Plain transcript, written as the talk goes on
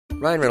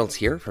Ryan Reynolds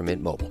here from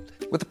Mint Mobile.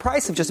 With the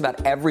price of just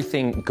about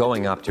everything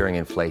going up during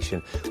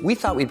inflation, we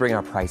thought we'd bring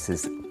our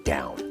prices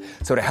down.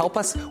 So to help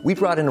us, we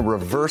brought in a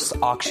reverse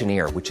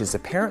auctioneer, which is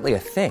apparently a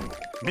thing.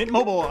 Mint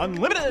Mobile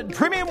Unlimited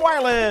Premium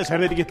Wireless. How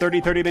to get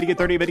 30, 30, bit to get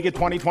 30, bit to get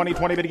 20, 20,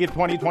 20, bit to get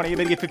 20, 20,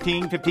 bit to get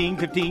 15, 15,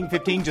 15,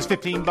 15, just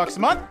 $15 a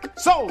month?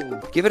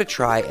 Sold! Give it a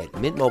try at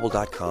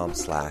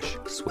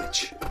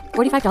mintmobile.com/switch.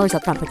 $45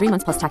 up front for 3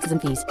 months plus taxes and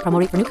fees. Promo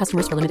rate for new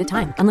customers for limited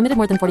time. Unlimited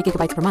more than 40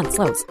 gigabytes per month.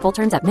 Slows full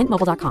terms at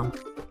mintmobile.com.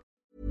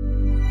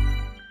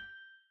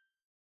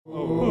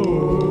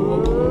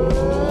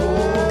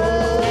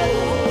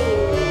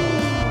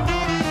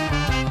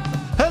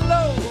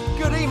 Hello,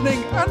 good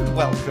evening and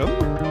welcome.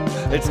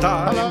 It's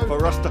time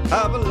for us to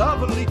have a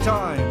lovely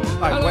time.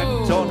 I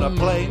went on a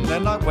plane,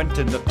 then I went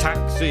in a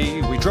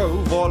taxi. We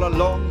drove all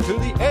along to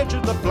the edge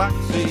of the Black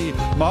Sea.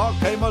 Mark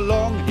came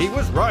along, he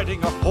was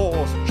riding a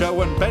horse.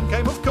 Joe and Ben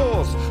came, of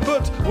course,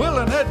 but Will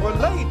and Ed were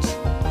late,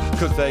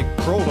 'cause they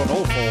crawled on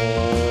all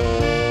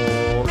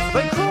fours.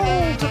 They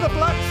crawled to the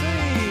Black Sea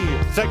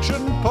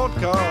Section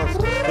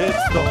Podcast.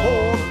 It's the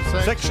Horn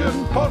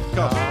Section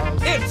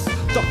Podcast. It's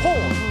the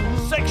Horn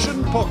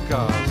Section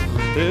Podcast.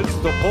 It's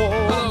the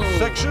Horn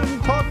Section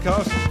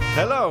Podcast.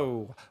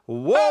 Hello.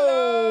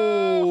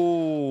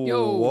 Whoa.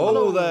 Yo. Whoa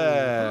Hello.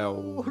 there.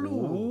 Hello.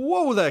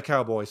 Whoa there,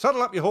 cowboy.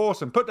 Saddle up your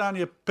horse and put down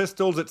your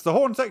pistols. It's the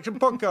Horn Section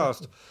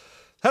Podcast.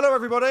 Hello,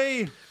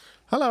 everybody.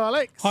 Hello,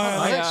 Alex.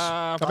 Hi,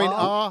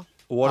 Alex.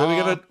 What are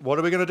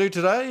we gonna do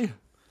today?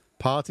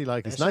 Party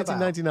like it's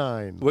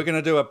 1999. We're going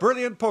to do a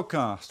brilliant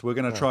podcast. We're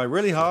going to try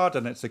really hard,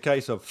 and it's a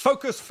case of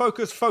focus,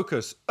 focus,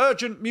 focus.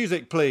 Urgent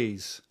music,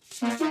 please.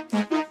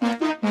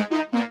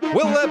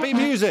 Will there be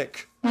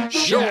music?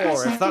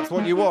 Sure, if that's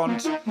what you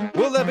want.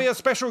 Will there be a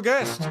special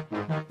guest?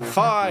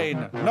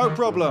 Fine, no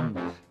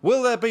problem.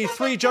 Will there be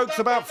 3 jokes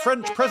about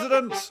French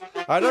presidents?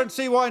 I don't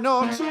see why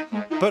not.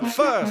 But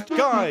first,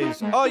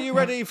 guys, are you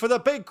ready for the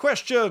big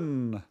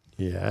question?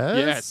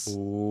 Yes.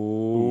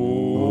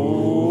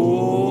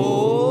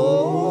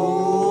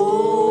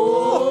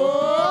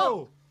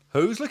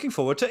 Who's looking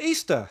forward to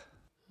Easter?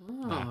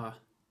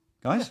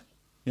 Guys?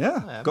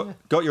 Yeah.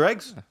 Got your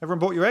eggs? Everyone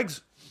bought your eggs?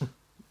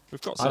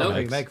 We've got I some don't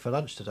eggs. eat egg for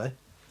lunch today.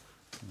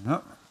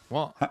 No.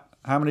 What?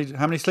 How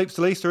many sleeps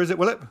till Easter is it,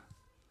 Willip?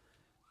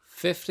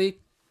 50.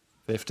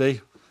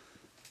 50.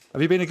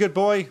 Have you been a good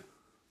boy,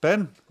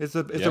 Ben? Is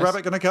the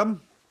rabbit going to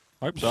come?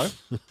 Hope so.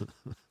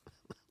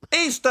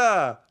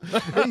 Easter!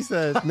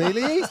 Easter. It's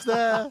nearly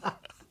Easter.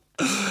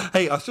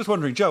 Hey, I was just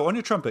wondering, Joe, on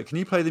your trumpet, can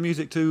you play the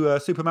music to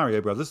Super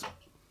Mario Brothers?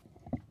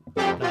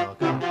 No, I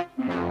can't.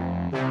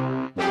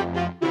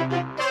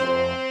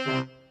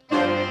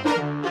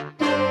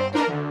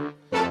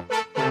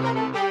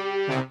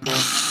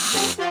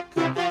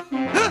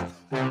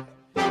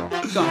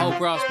 You've got a whole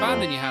brass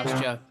band in your house,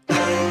 Joe.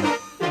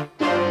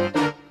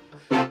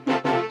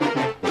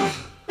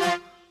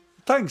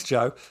 Thanks,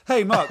 Joe.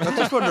 Hey, Mark, I'm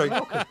just wondering,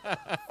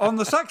 on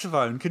the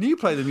saxophone, can you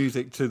play the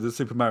music to the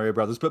Super Mario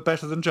Brothers, but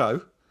better than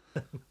Joe?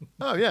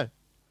 Oh, yeah.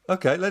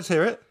 Okay, let's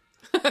hear it.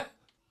 You've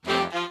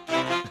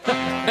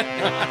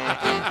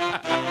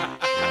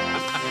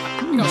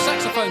got a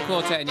saxophone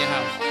quartet in your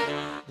house.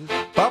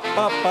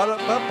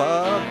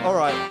 Ba-ba-ba-da-ba-ba. All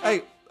right.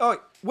 Hey,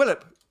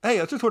 Willip. Hey,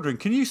 I was just wondering,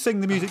 can you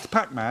sing the music to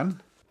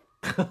Pac-Man?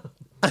 Hey,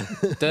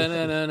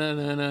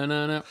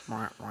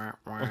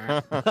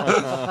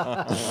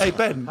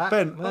 Ben,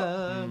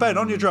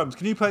 on your drums,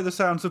 can you play the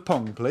sounds of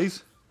Pong,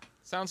 please?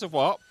 Sounds of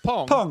what?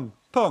 Pong?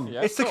 Pong.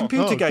 Yeah, It's the go on.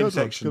 computer game good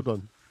section. One, good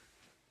one.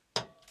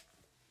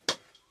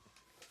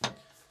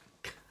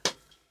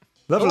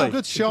 Lovely. Oh,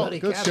 good shot. Bloody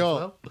Good can as shot.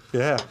 well.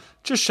 Yeah,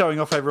 just showing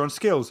off everyone's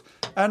skills.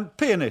 And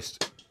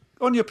pianist,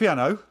 on your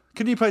piano,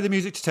 can you play the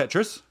music to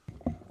Tetris?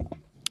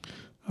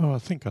 Oh, I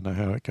think I know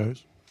how it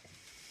goes.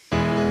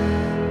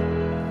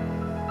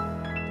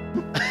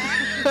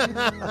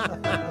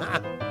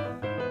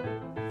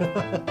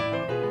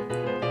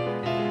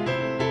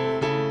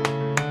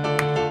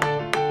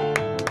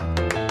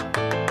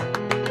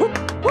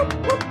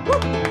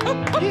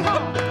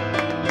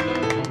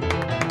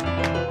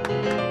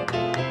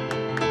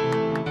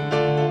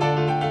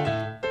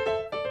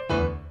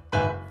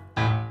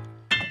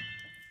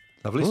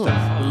 Lovely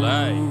stuff.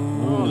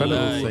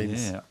 Incredible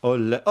scenes. Yeah.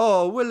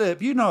 Oh,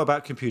 Willip, you know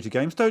about computer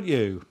games, don't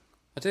you?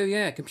 I do,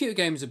 yeah. Computer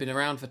games have been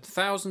around for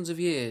thousands of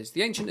years.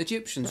 The ancient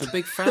Egyptians were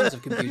big fans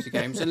of computer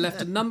games and left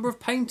a number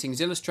of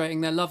paintings illustrating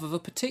their love of a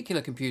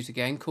particular computer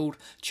game called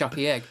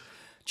Chucky Egg.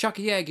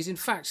 Chucky Egg is in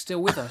fact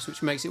still with us,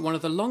 which makes it one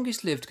of the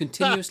longest-lived,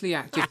 continuously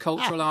active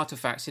cultural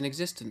artefacts in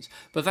existence.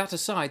 But that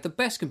aside, the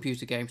best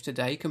computer games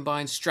today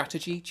combine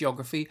strategy,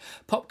 geography,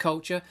 pop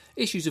culture,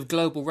 issues of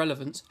global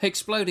relevance,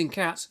 exploding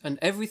cats, and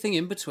everything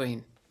in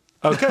between.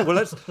 Okay,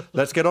 well,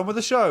 let's get on with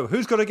the show.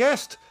 Who's got a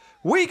guest?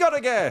 We got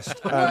a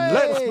guest, and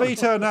let's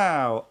meet her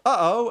now.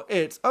 Uh-oh,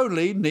 it's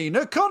only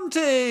Nina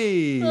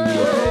Conti.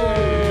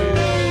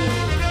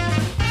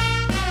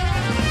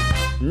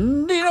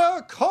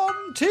 Nina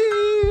Conti.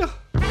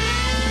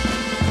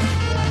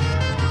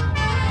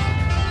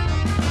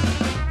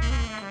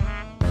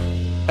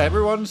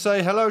 Everyone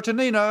say hello to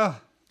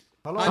Nina.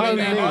 Hi,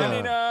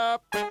 Nina.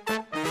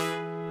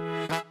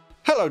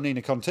 Hello,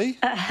 Nina Conti.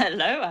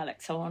 Hello,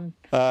 Alex Horn.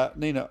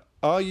 Nina,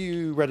 are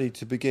you ready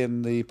to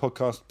begin the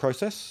podcast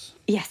process?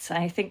 Yes,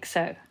 I think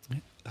so.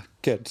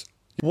 Good.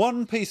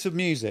 One piece of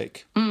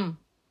music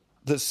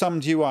that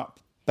summed you up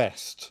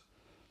best,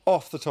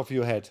 off the top of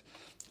your head.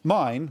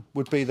 Mine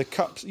would be the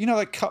Cups. You know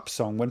that Cup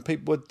song when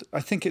people would.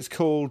 I think it's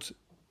called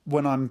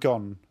 "When I'm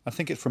Gone." I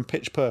think it's from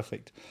Pitch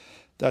Perfect.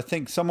 I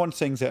think someone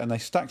sings it and they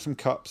stack some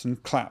cups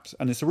and claps,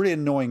 and it's a really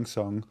annoying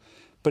song,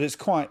 but it's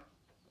quite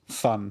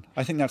fun.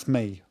 I think that's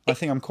me. I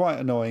think I'm quite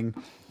annoying,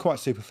 quite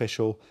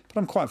superficial, but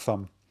I'm quite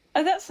fun.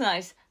 Oh, that's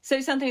nice.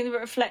 So something that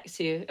reflects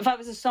you. If I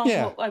was a song,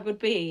 what I would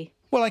be.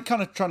 Well, I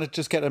kind of trying to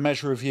just get a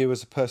measure of you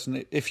as a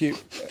person. If you...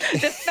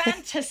 The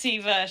fantasy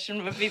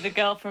version would be the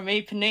girl from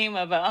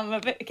Ipanema, but I'm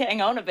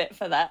getting on a bit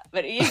for that.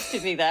 But it used to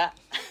be that.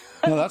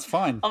 No, that's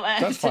fine. I'm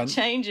That's fine. to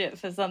change it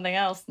for something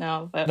else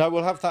now. But... No,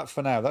 we'll have that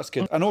for now. That's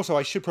good. And also,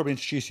 I should probably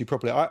introduce you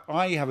properly.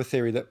 I have a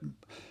theory that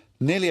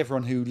nearly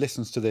everyone who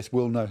listens to this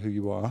will know who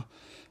you are.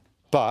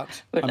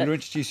 But I'm going to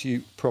introduce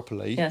you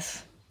properly.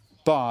 Yes.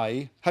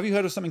 Have you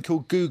heard of something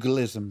called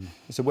Googleism?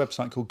 It's a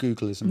website called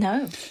Googleism.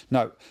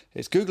 No,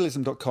 it's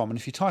googleism.com, and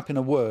if you type in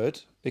a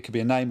word, it could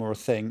be a name or a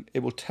thing, it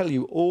will tell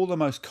you all the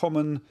most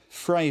common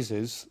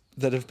phrases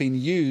that have been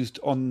used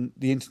on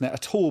the internet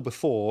at all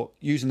before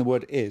using the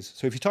word is.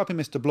 So if you type in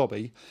Mr.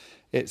 Blobby,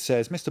 it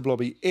says Mr.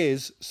 Blobby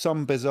is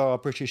some bizarre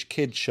British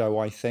kid show,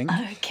 I think.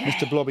 Okay.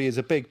 Mr. Blobby is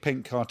a big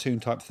pink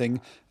cartoon type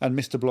thing, and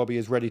Mr. Blobby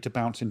is ready to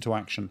bounce into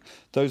action.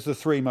 Those are the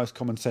three most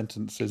common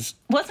sentences.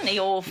 Wasn't he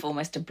awful,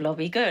 Mr.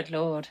 Blobby? Good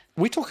Lord.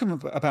 We talk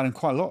about him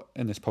quite a lot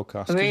in this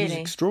podcast. 'Cause Really? He's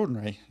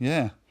extraordinary,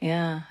 yeah.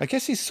 Yeah. I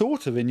guess he's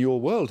sort of in your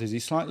world, is he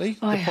slightly?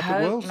 I the puppet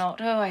hope world? not.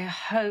 Oh, I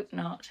hope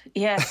not.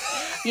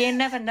 Yes. You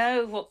never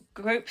know what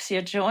groups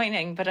you're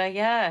joining, but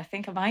I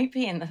think I might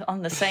be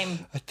on the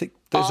same I think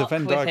there's a arc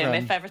Venn with diagram.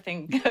 him if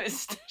everything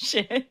goes to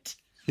shit.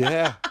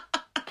 Yeah.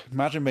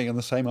 Imagine being on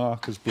the same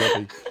arc as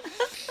Blobby.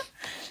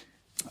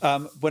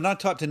 When I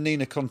typed in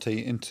Nina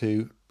Conti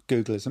into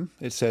Googleism,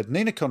 it said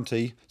Nina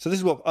Conti. So this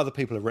is what other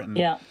people have written.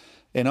 Yeah.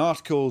 In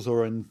articles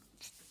or in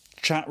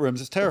chat rooms.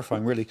 It's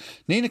terrifying, really.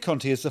 Nina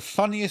Conti is the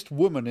funniest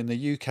woman in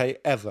the UK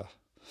ever.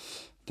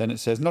 Then it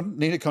says,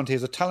 Nina Conti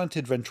is a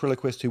talented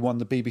ventriloquist who won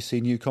the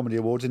BBC New Comedy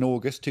Awards in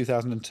August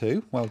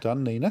 2002. Well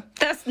done, Nina.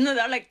 That's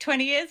like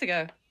 20 years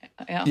ago.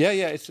 Yeah.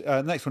 Yeah. It's,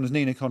 next one is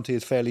Nina Conti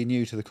is fairly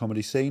new to the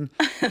comedy scene.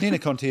 Nina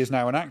Conti is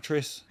now an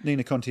actress.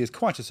 Nina Conti is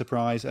quite a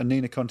surprise. And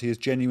Nina Conti is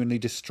genuinely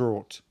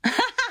distraught.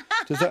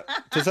 Does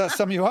that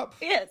sum you up?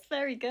 Yeah, it's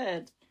very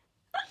good.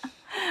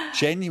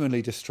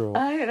 Genuinely distraught.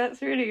 Oh,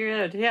 that's really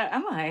good. Yeah,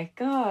 am I?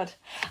 God.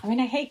 I mean,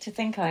 I hate to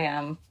think I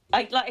am.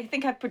 I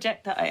think I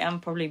project that I am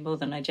probably more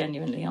than I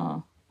genuinely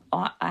are.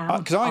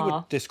 Because I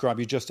would describe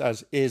you just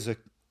as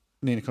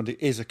Nina Conti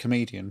is a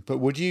comedian. But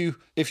would you,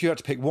 if you had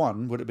to pick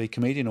one, would it be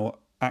comedian or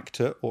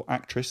actor or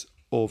actress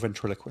or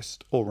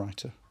ventriloquist or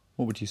writer?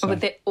 What would you say?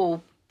 With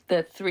all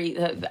the three,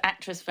 the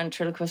actress,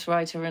 ventriloquist,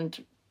 writer,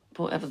 and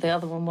whatever the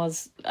other one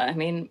was. I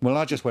mean, well,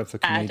 I just went for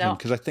comedian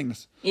because I think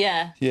that's...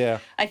 Yeah.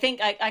 I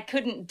think I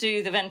couldn't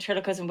do the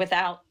ventriloquism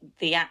without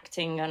the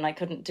acting, and I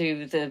couldn't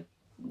do the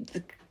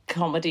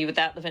comedy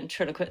without the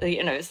ventriloquism.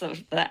 You know, it's sort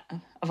of that.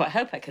 Well, I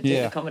hope I could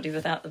do the comedy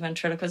without the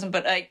ventriloquism,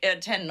 but I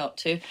tend not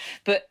to.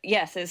 But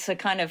yes, it's a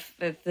kind of,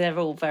 they're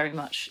all very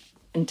much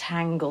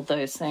entangled,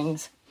 those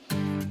things.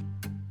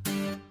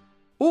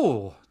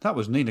 Oh, that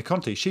was Nina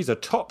Conti. She's a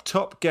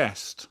top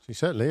guest. She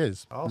certainly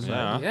is. Awesome.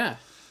 Yeah.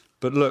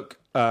 But look,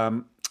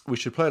 we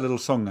should play a little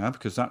song now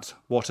because that's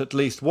what at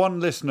least one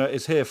listener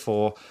is here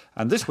for.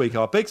 And this week,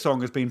 our big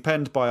song has been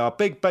penned by our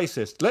big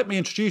bassist. Let me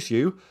introduce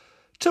you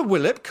to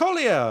Willip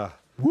Collier.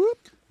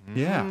 Whoop.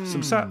 Yeah,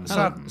 some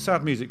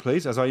sad music,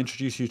 please, as I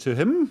introduce you to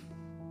him.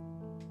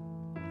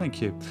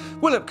 Thank you.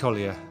 Willip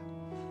Collier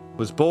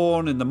was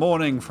born in the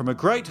morning from a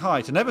great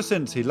height, and ever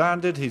since he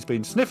landed, he's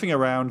been sniffing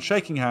around,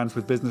 shaking hands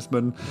with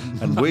businessmen,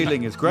 and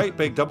wheeling his great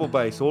big double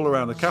bass all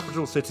around the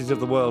capital cities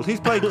of the world. He's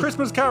played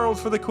Christmas carols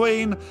for the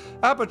Queen,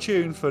 ABBA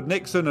tunes for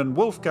Nixon, and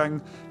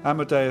Wolfgang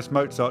Amadeus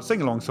Mozart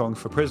sing-along songs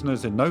for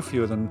prisoners in no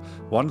fewer than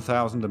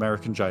 1,000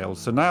 American jails.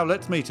 So now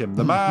let's meet him,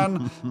 the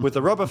man with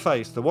the rubber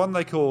face, the one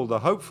they call the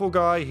hopeful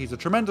guy. He's a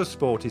tremendous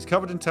sport. He's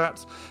covered in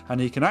tats,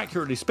 and he can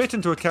accurately spit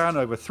into a can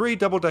over 3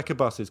 double-decker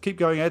buses. Keep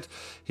going, Ed.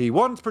 He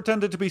once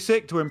pretended to be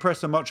sick to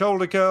impress a much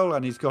older girl,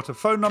 and he's got a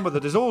phone number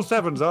that is all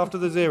 7s after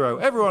the 0.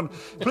 Everyone,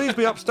 please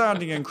be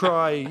upstanding and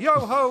cry,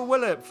 yo-ho,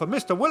 Willip, for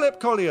Mr. Willip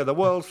Collier, the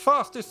world's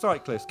fastest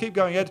cyclist. Keep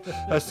going, Ed.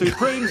 A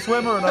supreme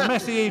swimmer and a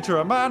messy eater,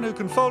 a man who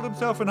can fold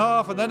himself in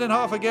half and then in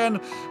half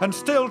again and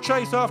still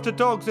chase after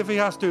dogs if he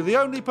has to. The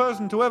only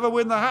person to ever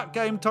win the Hat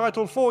Game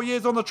title 4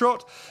 years on the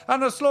trot,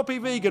 and a sloppy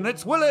vegan.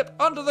 It's Willip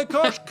Under the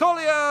Cosh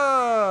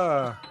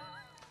Collier!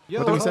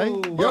 What do we say?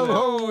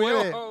 Yo-ho,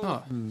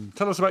 Willip.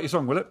 Tell us about your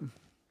song, Willip.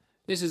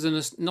 This is a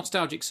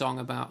nostalgic song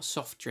about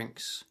soft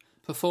drinks,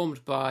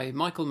 performed by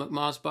Michael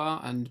McMarsbar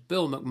and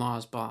Bill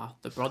McMarsbar,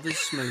 the brothers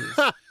Smooth.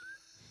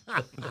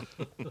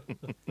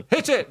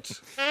 Hit it!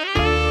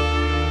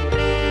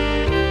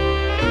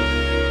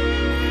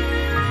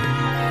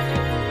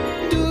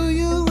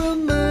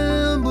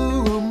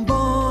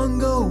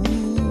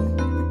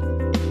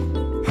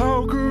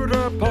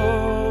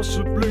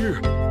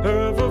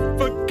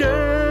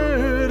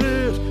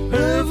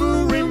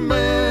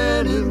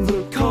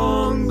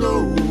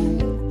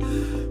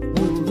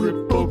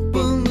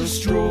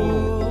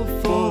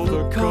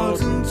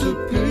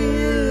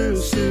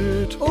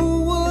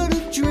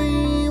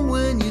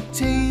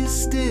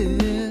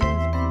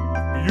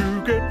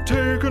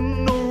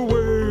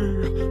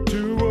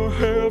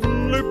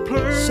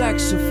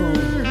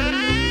 saxophone.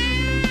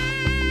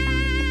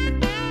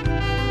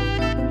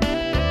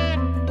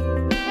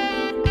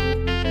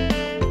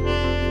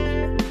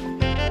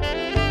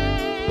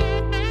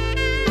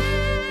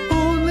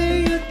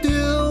 Only a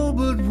deal,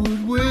 but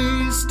would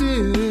waste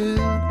it.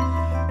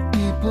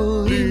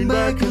 People lean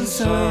back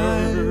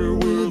inside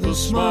with a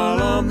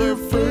smile on their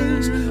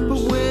face.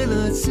 But when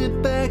I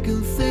sit back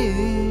and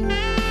think,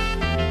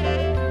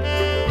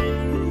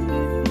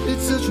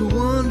 it's such a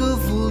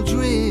wonderful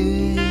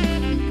dream.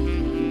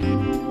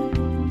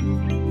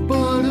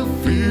 But a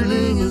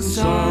feeling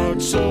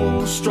inside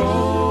so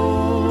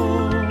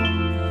strong,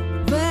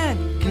 that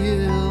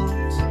guilt.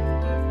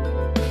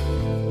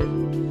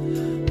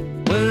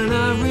 When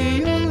I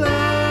realize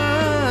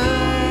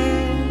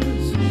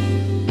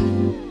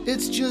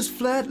it's just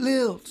flat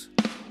lilt.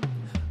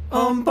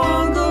 On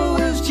bongo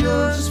is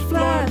just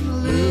flat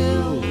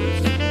lilt.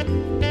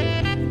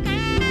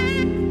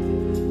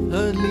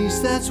 At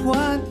least that's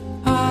what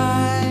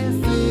I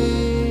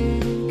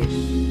think.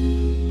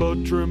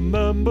 But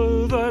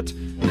remember that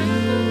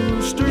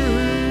you stink.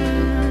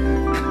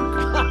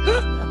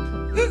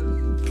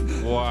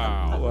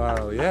 Wow.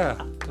 Wow,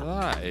 yeah.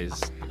 That is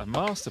a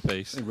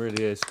masterpiece. It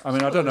really is. I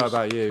mean, I don't know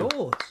about you. Of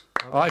course.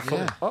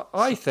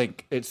 I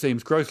think it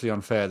seems grossly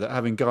unfair that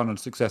having garnered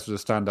success as a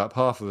stand-up,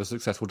 half of a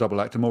successful double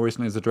act, and more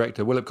recently as a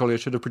director, Willip Collier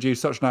should have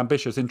produced such an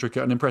ambitious,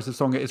 intricate and impressive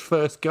song at his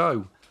first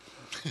go.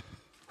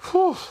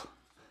 Whew.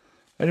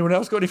 Anyone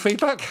else got any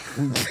feedback?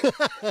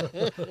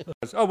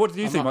 Oh, what did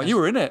you think, Mike? You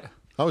were in it.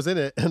 I was in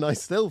it, and I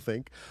still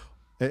think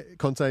it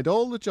contained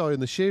all the joy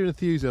and the sheer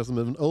enthusiasm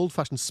of an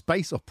old-fashioned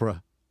space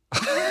opera.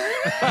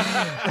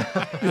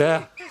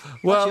 Yeah.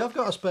 Well, Actually, I've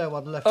got a spare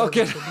one left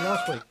Okay. over from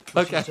last week.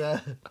 Which Okay. is,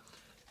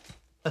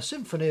 a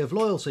symphony of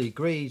loyalty,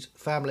 greed,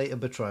 family and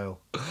betrayal.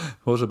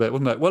 was a bit,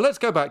 wasn't it? Well, let's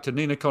go back to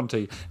Nina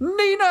Conti.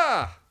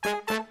 Nina!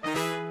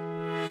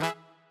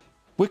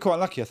 We're quite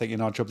lucky, I think,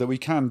 in our job that we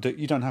can do.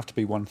 You don't have to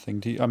be one thing.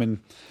 Do you? I mean,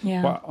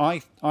 Yeah.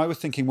 well, I was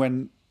thinking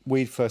when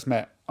we first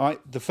met,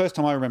 the first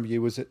time I remember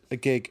you was at a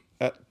gig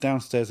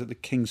downstairs at the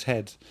King's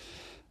Head.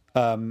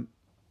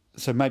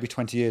 So maybe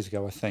 20 years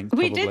ago, I think.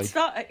 We probably. did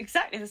start at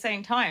exactly the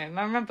same time.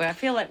 I remember. I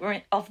feel like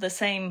we're of the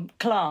same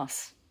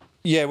class.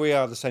 Yeah, we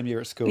are the same year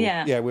at school.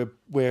 Yeah. we're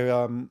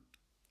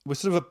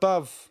sort of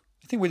above.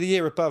 I think we're the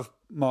year above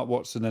Mark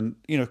Watson, and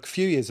a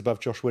few years above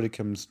Josh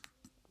Widdicombe's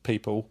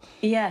people.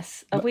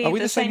 Yes. Are we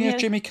the same year year?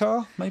 as Jimmy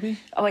Carr? Maybe.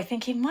 Oh, I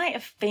think he might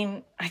have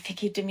been. I think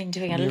he'd been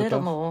doing a Year little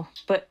above. more.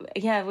 But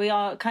yeah, we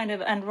are kind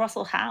of, and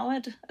Russell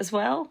Howard as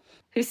well,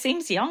 who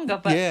seems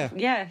younger, but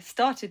Yeah.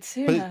 started But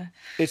sooner.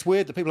 it's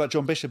weird that people like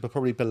John Bishop are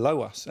probably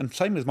below us, and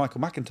same as Michael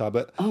McIntyre.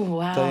 But Oh,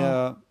 wow. they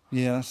are.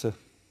 Yeah, that's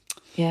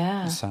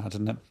Yeah. sad,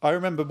 isn't it? I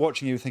remember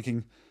watching you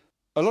thinking,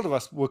 a lot of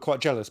us were quite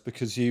jealous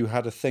because you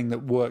had a thing that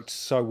worked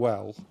so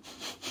well.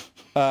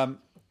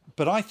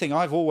 But I think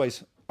I've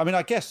always, I mean,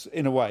 I guess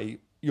in a way,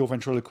 your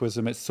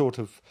ventriloquism, it's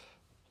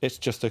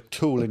just a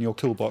tool in your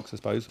toolbox, I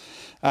suppose.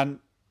 And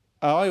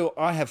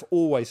I have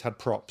always had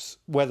props,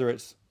 whether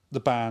it's the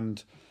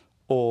band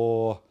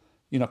or,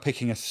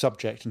 picking a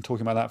subject and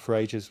talking about that for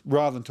ages,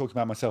 rather than talking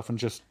about myself and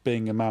just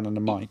being a man and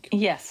a mic.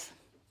 Yes.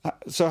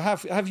 So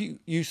have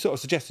you sort of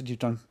suggested you've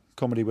done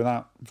comedy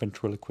without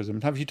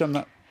ventriloquism? Have you done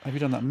that? Have you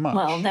done that much?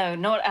 Well, no,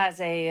 not as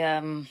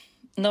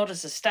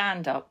a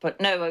stand-up, but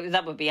no,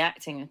 that would be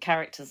acting and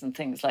characters and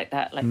things like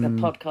that. Like the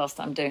podcast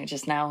I'm doing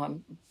just now,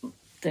 I'm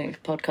doing a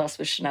podcast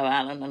with Shano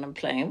Allen, and I'm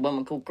playing a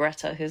woman called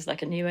Greta, who's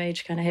like a new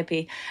age kind of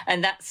hippie,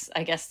 and that's,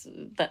 I guess,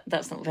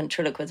 that's not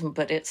ventriloquism,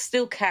 but it's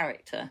still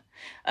character,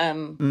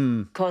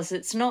 because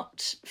it's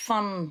not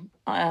fun.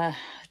 It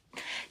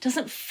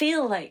doesn't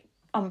feel like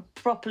I'm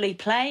properly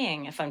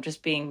playing if I'm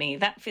just being me.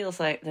 That feels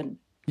like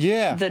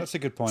that's a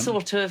good point.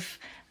 Sort of,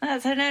 I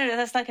don't know,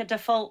 that's like a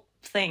default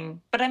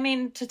thing. But I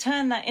mean, to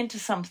turn that into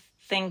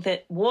something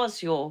that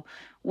was your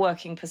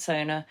working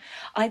persona,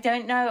 I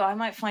don't know. I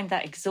might find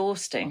that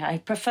exhausting. I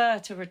prefer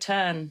to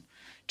return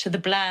to the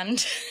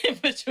bland in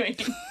between.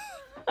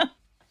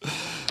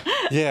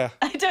 Yeah.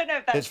 I don't know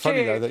if that's It's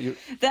funny, true. though,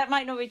 that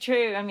might not be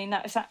true. I mean,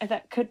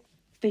 that could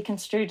be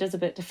construed as a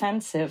bit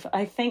defensive.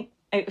 I think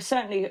it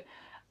certainly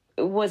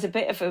was a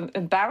bit of an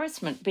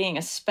embarrassment being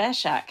a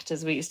spesh act,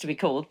 as we used to be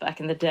called back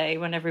in the day,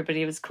 when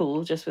everybody was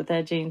cool just with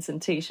their jeans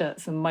and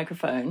T-shirts and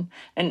microphone.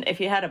 And if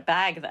you had a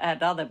bag that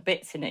had other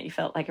bits in it, you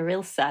felt like a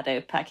real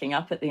saddo packing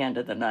up at the end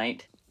of the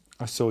night.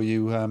 I saw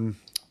you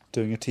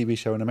doing a TV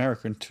show in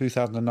America in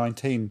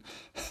 2019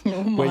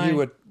 Oh, my.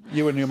 where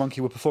you and your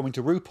monkey were performing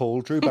to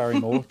RuPaul, Drew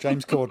Barrymore,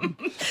 James Corden.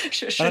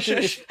 Shush.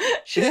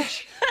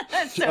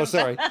 That's so Oh,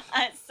 sorry.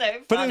 That's so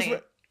But funny.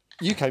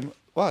 you came.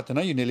 Well, I don't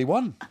know. You nearly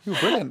won. You were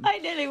brilliant. I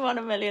nearly won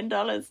 $1 million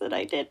and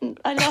I didn't.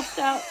 I lost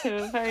out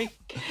to a very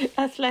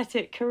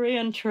athletic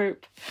Korean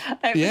troupe.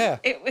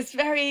 It was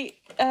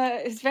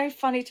very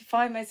funny to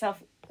find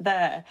myself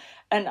there.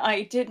 And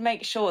I did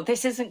make sure,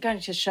 this isn't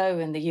going to show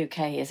in the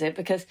UK, is it?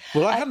 Because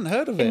I hadn't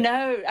heard of it.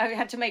 No, I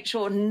had to make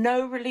sure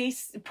no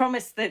release,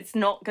 promise that it's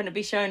not going to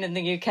be shown in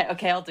the UK.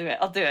 Okay, I'll do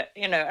it,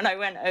 And I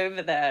went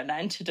over there and I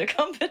entered a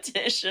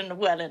competition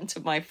well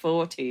into my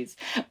 40s.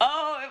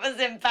 Oh, was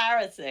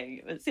embarrassing.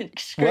 It was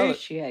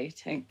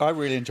excruciating. I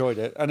really enjoyed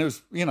it, and it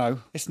was,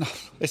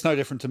 it's no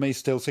different to me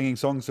still singing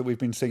songs that we've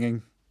been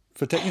singing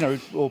for,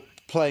 or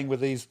playing with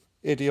these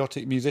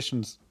idiotic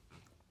musicians.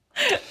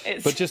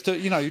 But just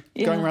going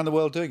around the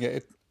world doing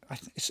it,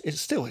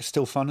 it's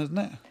still fun, isn't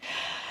it?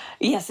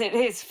 Yes, it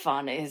is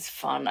fun. It is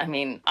fun. I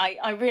mean,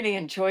 I really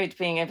enjoyed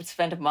being able to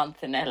spend a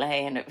month in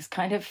LA, and it was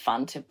kind of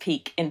fun to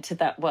peek into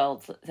that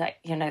world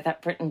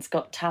that Britain's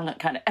Got Talent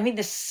kind of. I mean,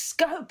 the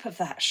scope of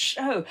that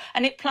show,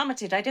 and it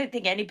plummeted. I don't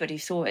think anybody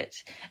saw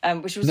it,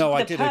 which was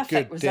I the did perfect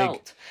a good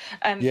result.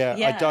 Dig.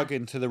 I dug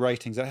into the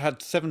ratings. I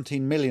had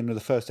 17 million with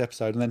the first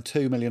episode, and then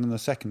 2 million in the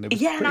second. It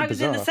was and I was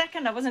bizarre. in the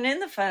second. I wasn't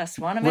in the first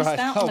one. I missed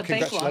out on the big one.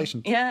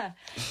 Congratulations. Yeah,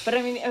 but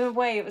I mean, in a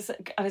way,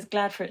 I was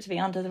glad for it to be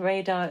under the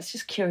radar. It's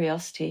just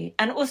curiosity.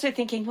 And also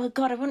thinking, well,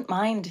 God, I wouldn't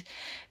mind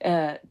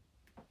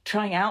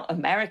trying out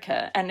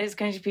America, and it's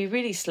going to be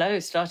really slow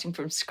starting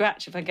from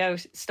scratch if I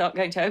start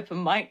going to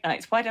open mic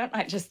nights. Why don't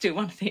I just do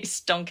one of these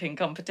stonking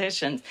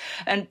competitions?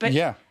 But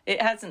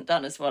it hasn't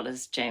done as well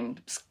as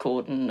James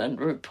Corden and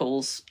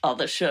RuPaul's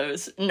other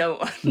shows. No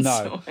one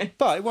saw it.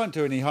 But it won't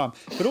do any harm.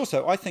 But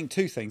also, I think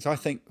two things. I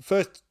think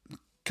first,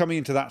 coming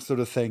into that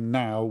sort of thing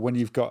now, when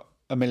you've got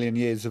a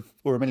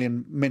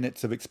million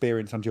minutes of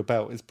experience under your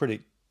belt, is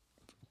pretty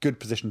good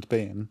position to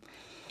be in.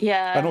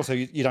 Yeah. And also,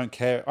 you don't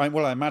care. I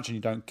imagine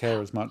you don't care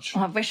as much.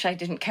 I wish I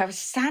didn't care. I was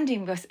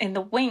standing in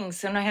the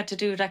wings, and I had to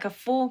do like a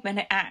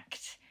 4-minute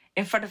act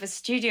in front of a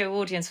studio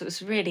audience that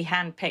was really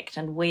hand-picked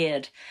and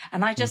weird.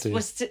 And I just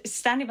was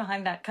standing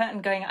behind that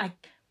curtain going,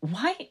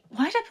 why did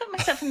I put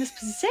myself in this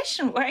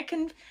position where I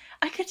could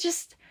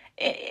just...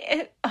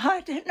 I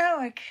don't know,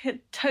 I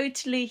could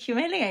totally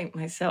humiliate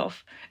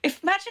myself.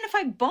 Imagine if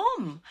I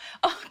bomb.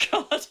 Oh,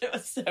 God, it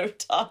was so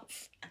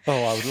tough.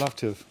 Oh, I would love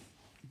to have.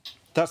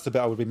 That's the bit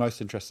I would be most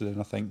interested in,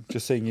 I think,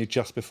 just seeing you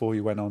just before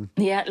you went on.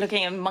 Yeah,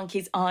 looking at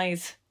Monkey's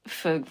eyes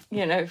for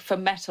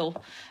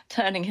metal,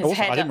 turning his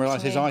head up. I didn't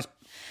realise his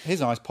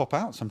eyes pop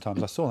out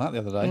sometimes. I saw that the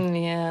other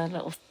day. Yeah,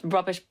 little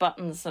rubbish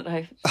buttons that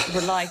I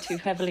rely too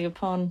heavily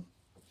upon.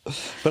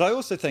 But I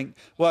also think,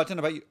 I don't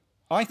know about you,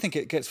 I think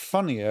it gets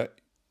funnier,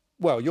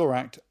 your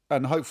act,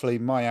 and hopefully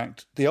my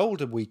act, the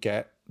older we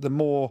get, the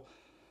more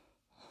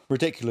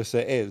ridiculous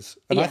it is,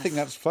 and I think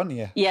that's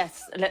funnier.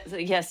 Yes,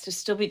 to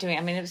still be doing it.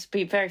 I mean, it would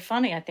be very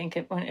funny, I think,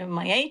 in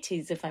my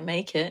 80s if I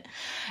make it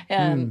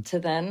to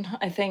then.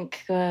 I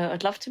think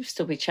I'd love to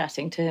still be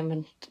chatting to him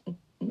and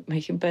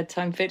making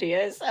bedtime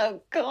videos. Oh,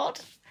 God.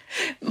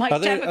 My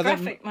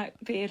demographic might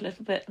be a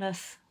little bit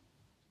less,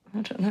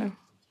 I don't know.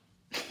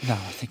 No,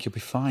 I think you'll be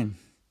fine.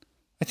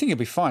 I think you'll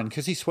be fine,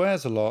 because he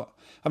swears a lot.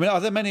 I mean, are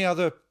there many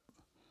other...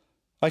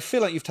 I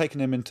feel like you've taken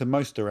him into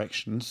most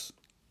directions.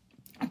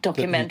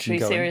 Documentary,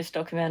 serious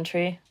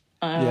documentary.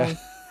 Yeah,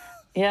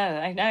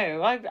 I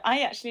know.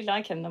 I actually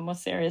like him the more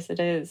serious it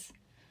is.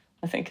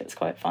 I think it's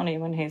quite funny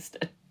when he's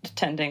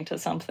attending to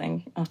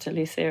something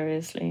utterly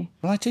seriously.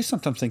 Well, I do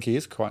sometimes think he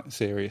is quite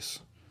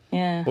serious.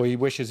 Yeah. Or he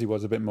wishes he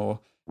was a bit more.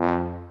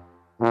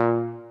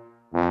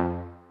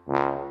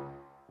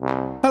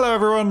 Hello,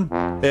 everyone.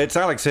 It's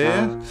Alex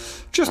here.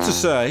 Just to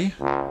say,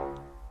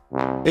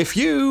 if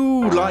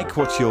you like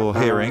what you're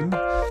hearing,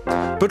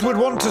 but would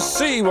want to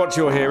see what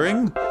you're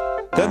hearing,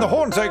 then the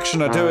Horn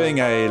Section are doing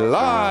a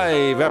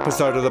live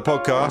episode of the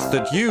podcast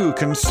that you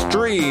can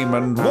stream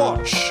and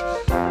watch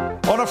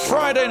on a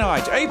Friday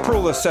night,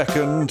 April the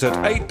 2nd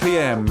at 8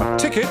 p.m.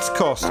 Tickets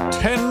cost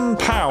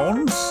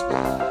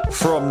 £10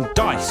 from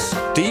Dice,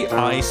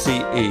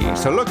 D-I-C-E.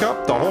 So look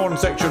up the Horn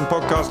Section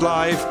podcast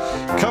live.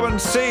 Come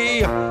and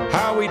see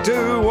how we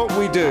do what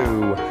we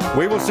do.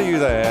 We will see you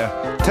there.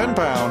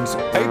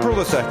 £10, April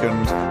the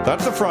 2nd.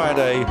 That's a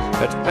Friday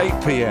at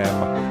 8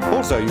 p.m.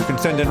 Also, you can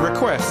send in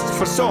requests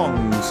for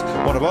songs.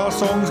 One of our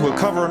songs will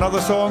cover another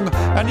song,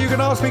 and you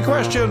can ask me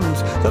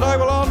questions that I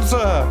will answer.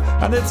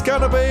 And it's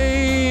going to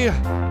be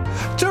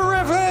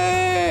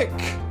terrific!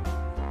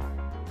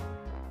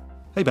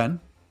 Hey, Ben.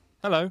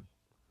 Hello.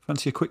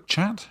 Fancy a quick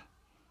chat?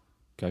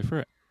 Go for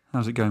it.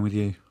 How's it going with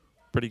you?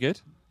 Pretty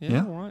good.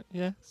 Yeah. All right.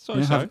 Yeah.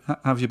 So. How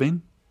have you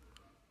been?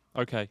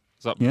 Okay. I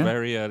was up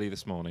very early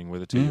this morning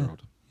with a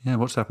 2-year-old. Yeah.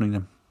 What's happening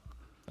then?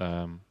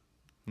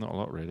 Not a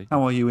lot, really.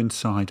 How are you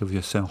inside of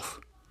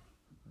yourself?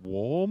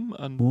 Warm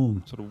and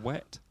sort of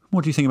wet.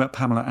 What do you think about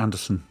Pamela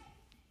Anderson?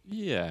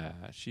 Yeah,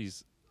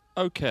 she's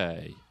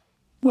okay.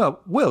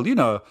 Well, Will, you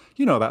know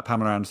about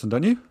Pamela Anderson,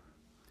 don't you?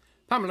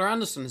 Pamela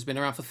Anderson has been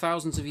around for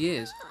thousands of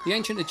years. The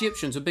ancient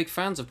Egyptians were big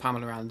fans of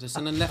Pamela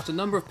Anderson and left a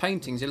number of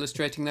paintings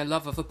illustrating their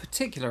love of a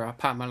particular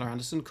Pamela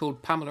Anderson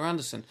called Pamela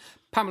Anderson.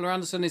 Pamela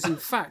Anderson is in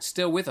fact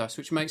still with us,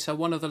 which makes her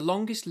one of the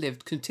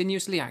longest-lived,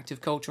 continuously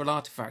active cultural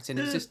artefacts in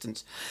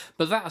existence.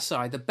 But that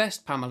aside, the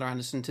best Pamela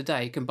Anderson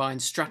today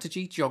combines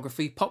strategy,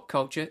 geography, pop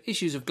culture,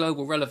 issues of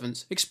global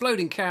relevance,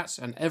 exploding cats,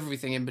 and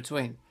everything in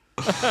between.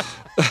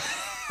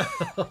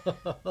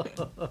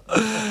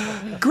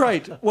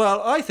 Great.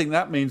 Well, I think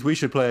that means we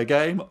should play a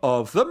game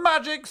of the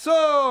magic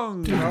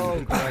song.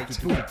 Oh,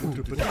 great.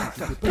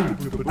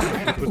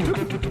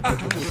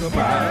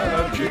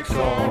 Magic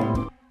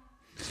song.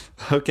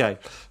 Okay.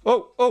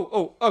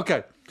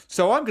 Okay.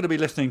 So I'm going to be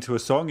listening to a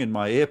song in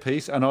my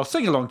earpiece and I'll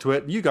sing along to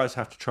it. And you guys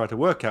have to try to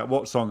work out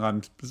what song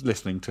I'm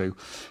listening to.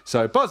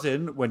 So buzz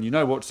in when you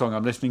know what song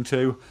I'm listening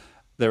to.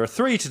 There are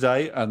 3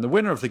 today and the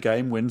winner of the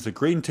game wins a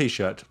green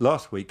T-shirt.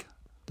 Last week,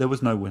 there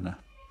was no winner.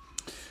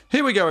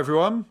 Here we go,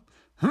 everyone.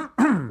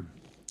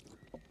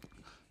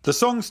 The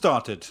song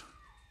started.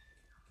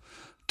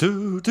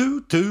 Do,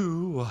 do,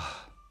 do.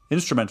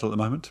 Instrumental at the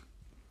moment.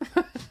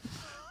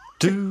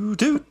 Do,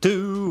 do,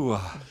 do.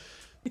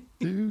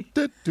 Do,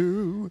 do,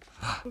 do.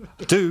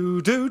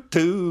 Do, do,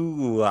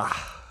 do.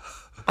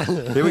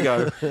 Here we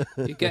go.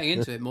 You're getting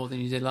into it more than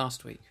you did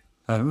last week.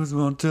 I always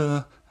want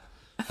to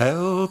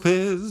help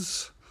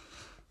is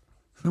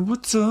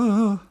what's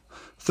the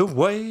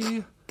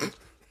way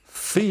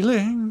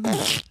feeling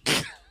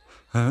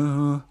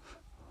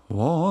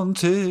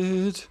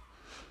wanted.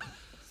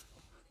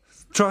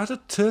 Try to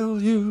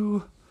tell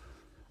you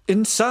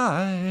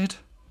inside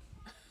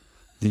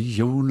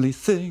the only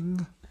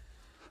thing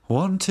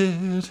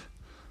wanted.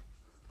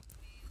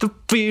 The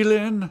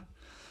feeling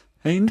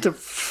ain't a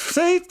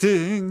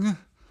thing.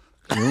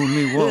 The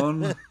only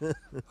one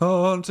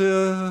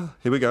wanted.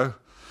 Here we go.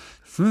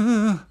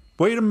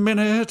 Wait a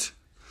minute.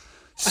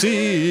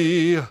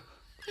 See.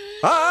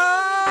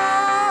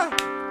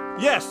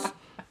 Yes.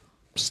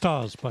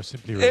 Stars by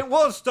Simply Red. It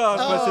was Stars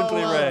by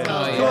Simply Red.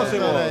 Well Of course it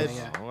done. was.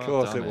 Yeah. Of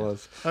course it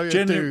was. Oh, yeah.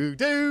 Genu-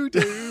 Do.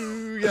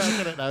 Yeah, I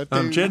get it now.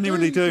 I'm Do,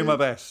 genuinely do, doing do. my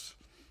best.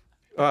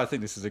 Oh, I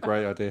think this is a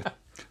great idea.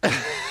 I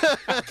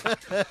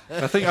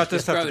think I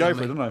just have to go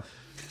for it, don't I?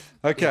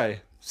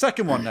 Okay,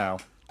 second one now.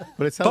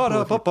 But it's helpful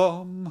if you-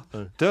 Ba-da-ba-bum,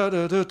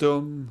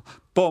 da-da-da-dum,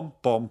 bum,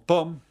 bum,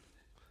 bum.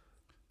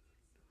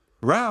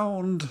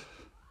 Round.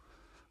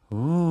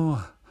 Ooh.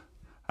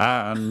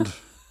 And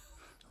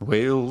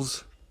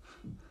wheels.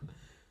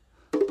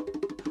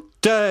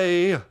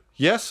 Day.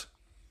 Yes?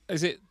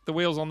 Is it the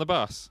wheels on the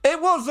bus?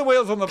 It was the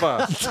wheels on the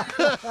bus.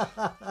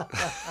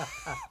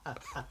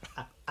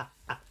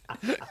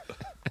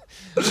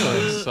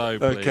 So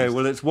pleased. Okay,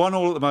 well, it's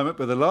 1-1 at the moment,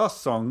 but the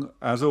last song,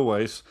 as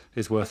always,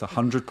 is worth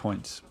 100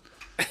 points.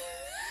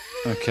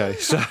 Okay,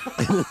 so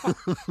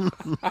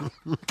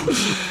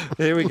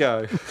here we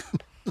go.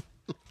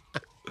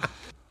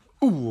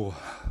 Ooh.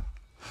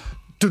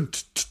 Dun,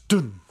 dun,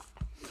 dun.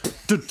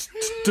 Dun,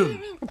 dun,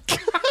 dun.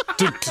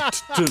 Dun, dun,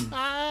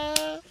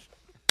 dun.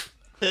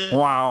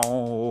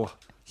 Wow.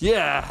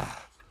 Yeah.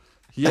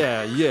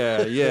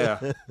 Yeah.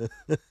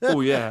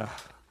 Oh, yeah.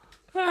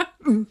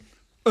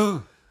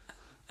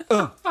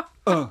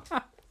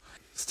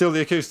 Still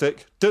the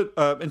acoustic.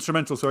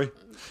 Instrumental, sorry.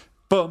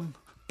 Bum,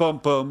 bum,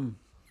 bum.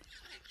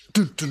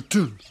 Dun, dun,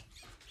 dun.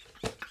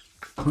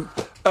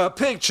 A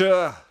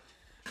picture.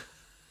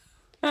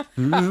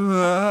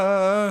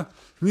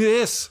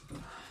 Yes.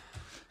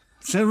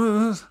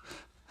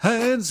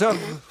 Hands up.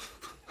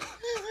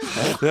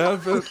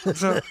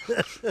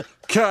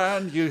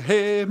 Can you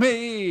hear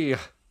me?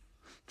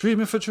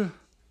 Dreaming for true.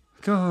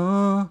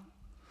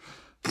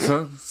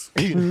 Those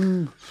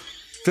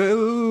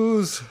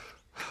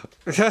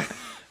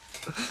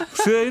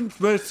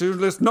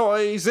tuneless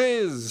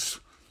noises.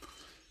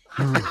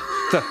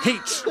 The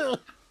heat.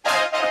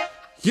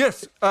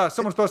 Yes,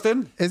 someone's burst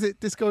in. Is it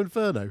Disco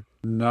Inferno?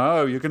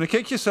 No, you're going to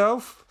kick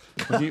yourself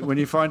when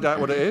you find out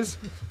what it is.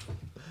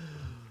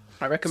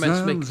 I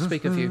recommend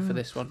Speak a Few for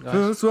this one, guys.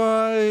 First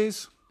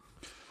rise,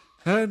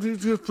 and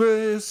it's your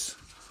place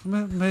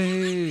with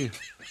me.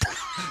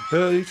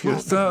 You can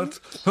start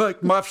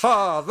like my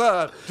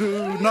father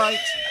tonight.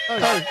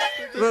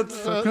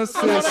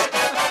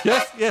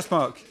 Yes,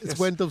 Mark. It's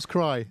When Doves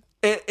Cry.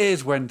 It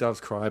is When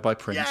Doves Cry by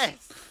Prince.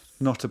 Yes.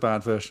 Not a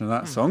bad version of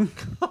that song.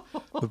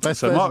 The best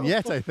So version Mark-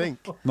 yet, I think.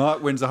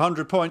 Mark wins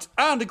 100 points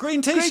and a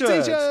green Green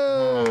T-shirt. T-shirt.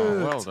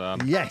 Oh, well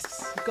done.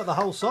 Yes. Got the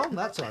whole song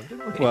that time,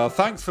 didn't we? Well,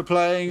 thanks for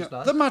playing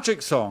the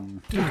magic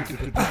song.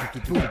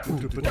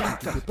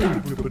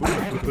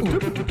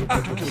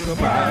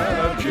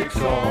 Magic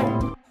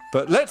song.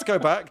 But let's go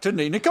back to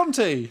Nina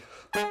Conti.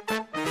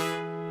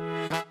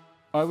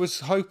 I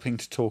was hoping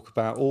to talk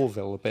about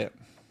Orville a bit.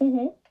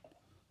 Mm-hmm.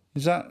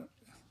 Is that...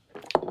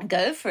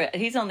 Go for it.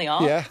 He's on the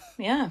arc.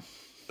 Yeah.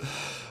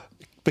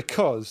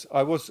 Because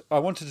I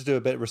wanted to do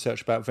a bit of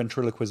research about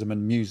ventriloquism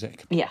and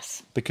music.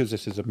 Yes. Because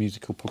this is a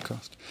musical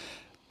podcast.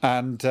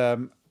 And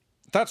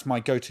that's my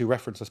go-to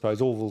reference, I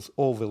suppose,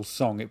 Orville's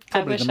song. It's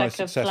probably the most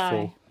successful.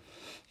 Fly.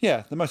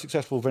 Yeah, the most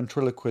successful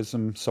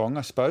ventriloquism song,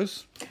 I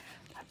suppose.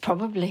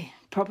 Probably.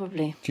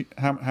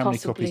 How many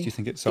copies do you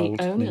think it sold,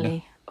 The only.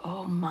 Nina?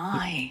 Oh,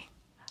 my.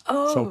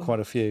 Sold quite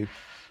a few.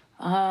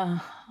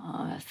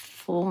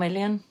 4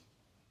 million.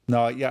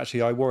 No, yeah,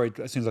 actually, I worried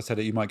as soon as I said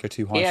it, you might go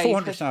too high. Yeah,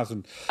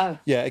 400,000. Oh.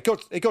 Yeah, it got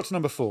to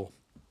number 4.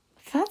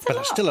 That's But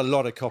that's still a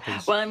lot of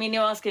copies. Well, I mean,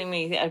 you're asking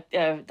me,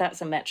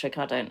 that's a metric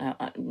I don't know.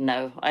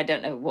 No, I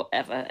don't know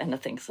whatever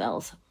anything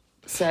sells.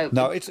 So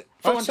No, I'd say it's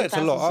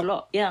a 400,000 lot. is a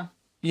lot, yeah.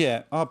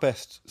 Yeah, our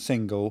best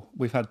single,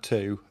 we've had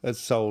 2, has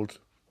sold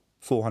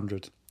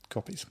 400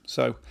 copies.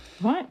 So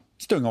Right.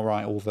 it's doing all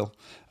right, Orville.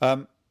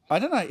 I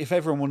don't know if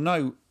everyone will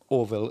know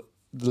Orville.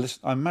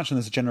 I imagine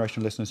there's a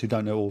generation of listeners who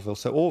don't know Orville.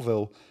 So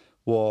Orville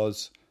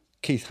was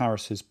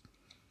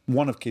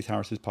one of Keith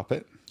Harris's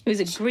puppet. It was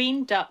a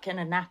green duck in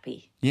a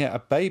nappy. Yeah,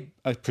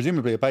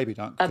 presumably a baby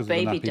duck because of the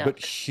nappy,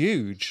 but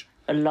huge.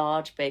 A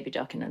large baby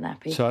duck in a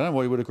nappy. So I don't know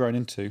what he would have grown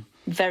into.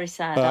 Very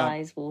sad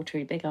eyes,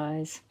 watery, big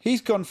eyes. He's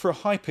gone for a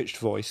high-pitched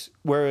voice,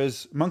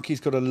 whereas Monkey's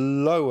got a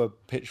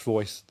lower-pitched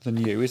voice than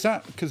you. Is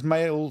that because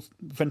male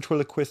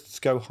ventriloquists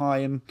go high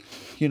and,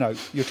 you're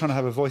trying to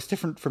have a voice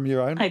different from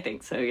your own? I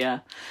think so, yeah.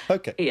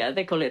 Okay. Yeah,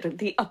 they call it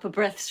the upper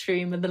breath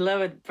stream and the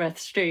lower breath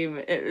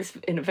stream. It was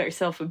in a very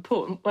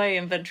self-important way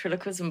in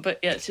ventriloquism, but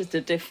yeah, it's just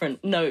a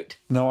different note.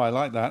 No, I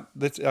like that.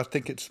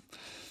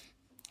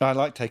 I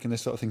like taking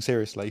this sort of thing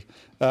seriously.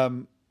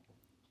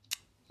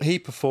 He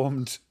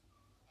performed...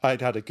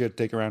 I'd had a good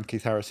dig around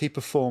Keith Harris. He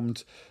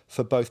performed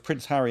for both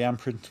Prince Harry and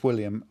Prince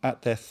William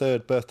at their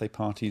third birthday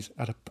parties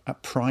at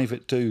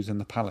private do's in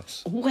the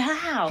palace.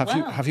 Wow!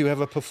 Have you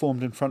ever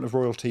performed in front of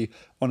royalty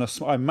on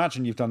I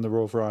imagine you've done the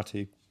Royal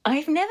Variety.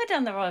 I've never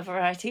done the Royal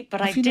Variety,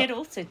 but I did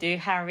also do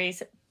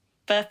Harry's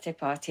birthday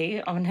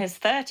party on his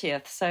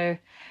 30th. So,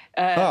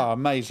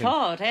 amazing!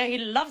 God, he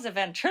loves a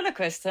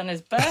ventriloquist on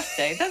his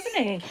birthday, doesn't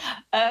he?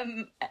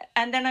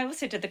 And then I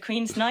also did the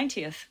Queen's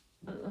 90th.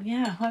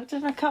 Yeah, I've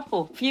done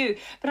a few,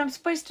 but I'm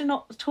supposed to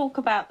not talk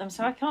about them,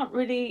 so I can't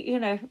really,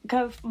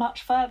 go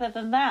much further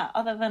than that,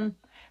 other than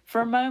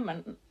for a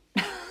moment.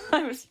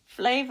 I was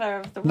flavour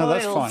of the Royals. No,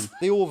 that's fine.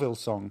 The Orville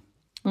song.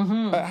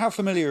 Mm-hmm. How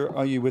familiar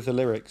are you with the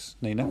lyrics,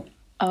 Nina?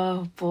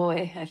 Oh,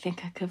 boy, I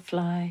think I could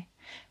fly.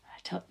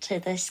 Up to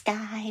the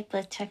sky,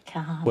 but I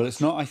can't. Well, it's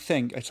not I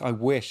think, it's I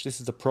wish. This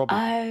is the problem.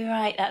 Oh,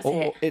 right, that's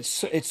it.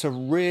 It's a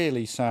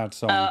really sad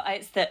song. Oh,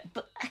 it's that,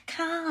 but I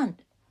can't.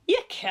 You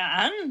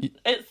can.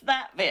 It's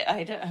that bit.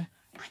 I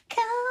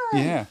can't.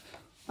 Yeah.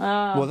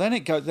 Well,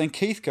 then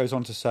Keith goes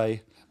on to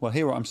say, well,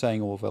 hear what I'm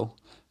saying, Orville.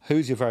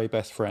 Who's your very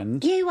best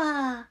friend? You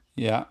are.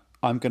 Yeah.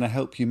 I'm going to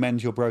help you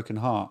mend your broken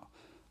heart.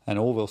 And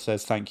Orville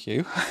says, thank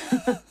you.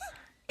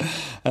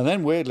 And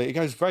then weirdly, it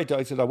goes very dark.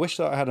 He said, I wish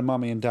that I had a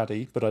mummy and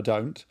daddy, but I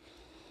don't.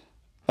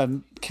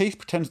 And Keith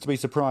pretends to be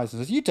surprised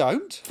and says, you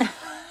don't?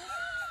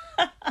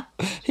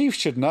 He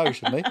should know,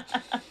 shouldn't he?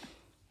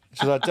 He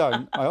says, I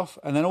don't.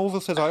 And then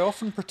Orville says, I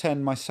often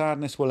pretend my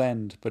sadness will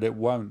end, but it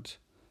won't.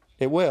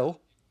 It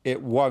will.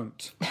 It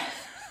won't.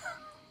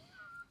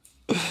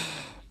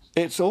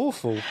 It's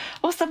awful.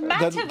 What's the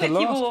matter with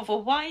you,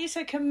 Orville? Why are you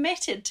so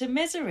committed to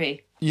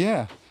misery?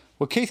 Yeah.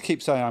 Well, Keith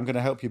keeps saying, I'm going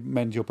to help you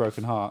mend your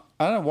broken heart.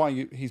 I don't know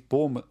why he's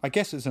born... I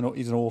guess he's an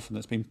orphan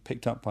that's been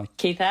picked up by...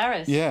 Keith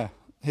Harris. Yeah.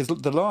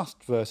 The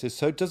last verse is,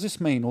 so does this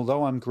mean,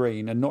 although I'm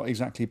green and not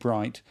exactly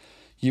bright,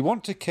 you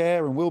want to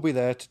care and will be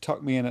there to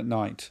tuck me in at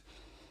night?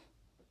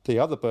 The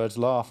other birds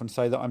laugh and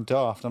say that I'm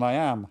daft, and I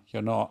am.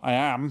 You're not. I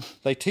am.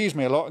 They tease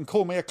me a lot and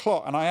call me a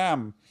clot, and I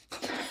am.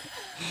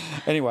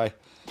 Anyway,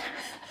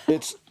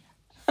 it's...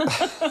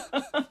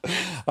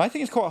 I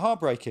think it's quite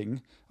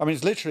heartbreaking. I mean,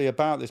 it's literally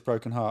about this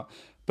broken heart.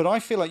 But I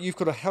feel like you've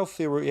got a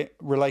healthier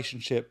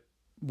relationship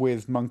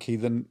with Monkey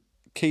than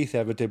Keith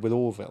ever did with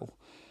Orville.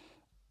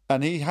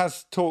 And he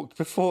has talked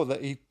before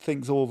that he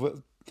thinks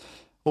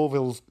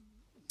Orville's...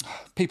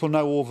 People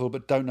know Orville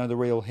but don't know the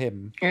real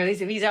him. Or at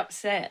least if he's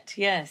upset.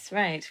 Yes,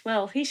 right.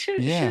 Well, he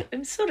should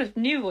sort of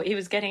knew what he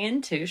was getting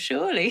into,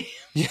 surely.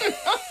 Yeah.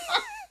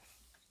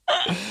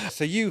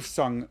 So you've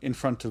sung in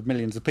front of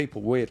millions of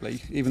people,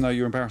 weirdly, even though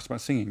you're embarrassed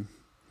about singing.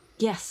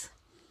 Yes.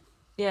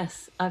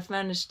 Yes, I've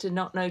managed to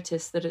not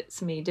notice that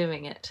it's me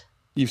doing it.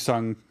 You've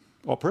sung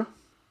opera?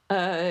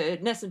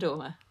 Nessun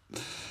Dorma.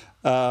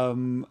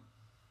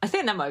 I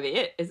think that might be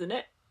it, isn't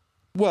it?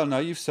 Well, no,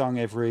 you've sung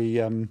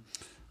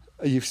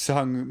you've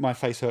sung My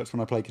Face Hurts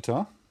When I Play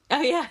Guitar.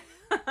 Oh, yeah.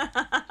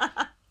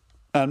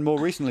 And more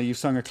recently, you've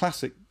sung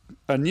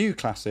a new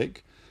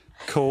classic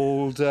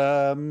called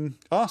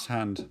Arse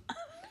Hand.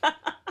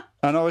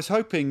 And I was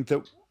hoping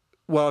that...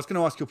 Well, I was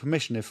going to ask your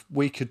permission if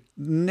we could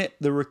nip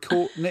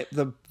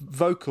the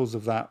vocals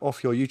of that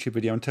off your YouTube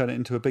video and turn it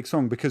into a big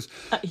song, because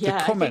the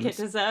comments... I think it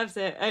deserves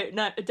it. Oh,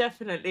 no,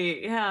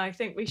 definitely. Yeah, I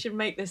think we should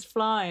make this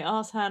fly.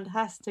 Arse Hand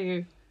has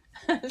to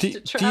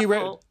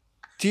travel.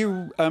 Do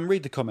you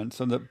read the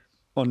comments on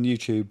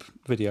YouTube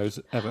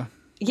videos ever?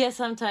 Yeah,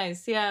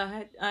 sometimes.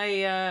 Yeah,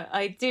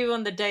 I do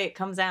on the day it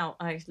comes out.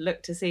 I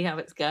look to see how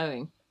it's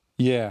going.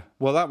 Yeah.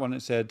 Well, that one,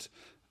 it said...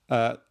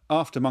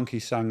 after Monkey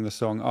sang the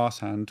song Arse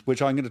Hand,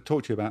 which I'm going to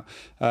talk to you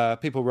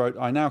about, people wrote,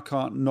 I now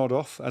can't nod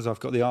off as I've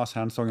got the Arse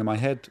Hand song in my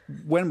head.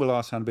 When will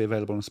Arse Hand be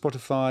available on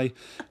Spotify?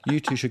 You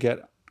two should get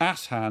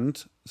Ass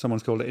Hand,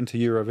 someone's called it, into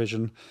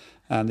Eurovision,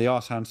 and the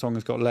Arse Hand song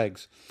has got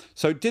legs.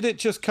 So did it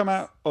just come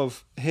out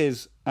of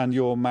his and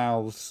your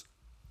mouths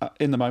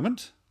in the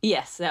moment?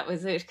 Yes, that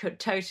was a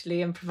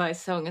totally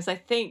improvised song, as I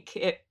think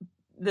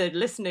the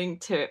listening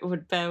to it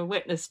would bear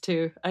witness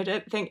to. I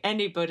don't think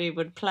anybody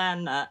would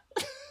plan that.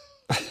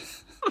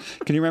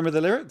 Can you remember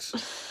the lyrics?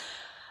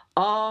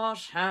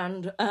 Arse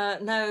Hand.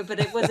 No, but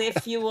it was,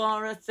 if you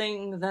are a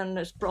thing, then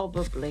it's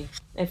probably.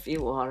 If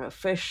you are a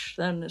fish,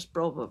 then it's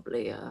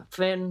probably a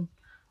fin.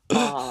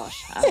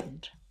 Arse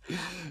Hand.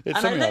 And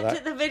I something looked like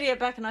at the video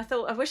back and I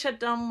thought, I wish I'd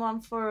done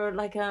one for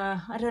like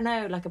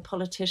a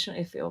politician.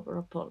 If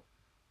you're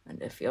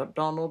and if you're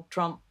Donald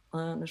Trump,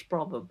 then it's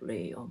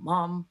probably your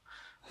mum.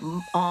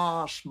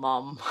 Arse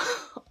mum.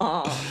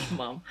 Arse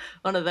mum.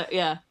 One of the,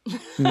 yeah.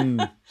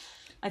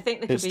 I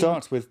think It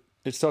starts with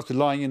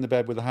lying in the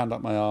bed with a hand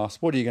up my arse.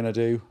 What are you going to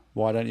do?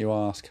 Why don't you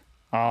ask?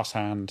 Arse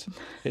hand.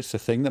 It's the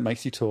thing that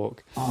makes you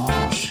talk.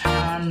 Arse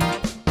hand.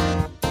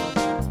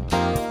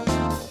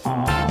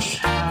 Arse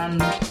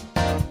hand.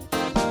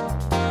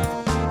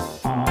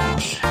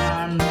 Arse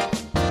hand.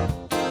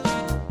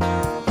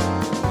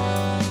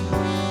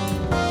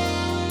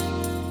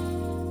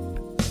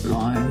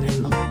 Lying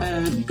in the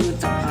bed with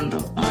the hand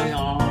up my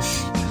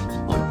arse.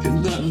 What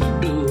you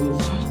gonna do?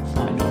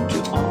 Why don't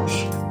you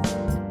ask?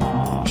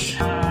 Arse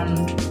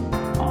hand.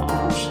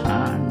 Arse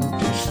hand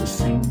is the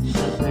thing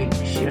that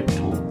makes you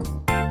talk.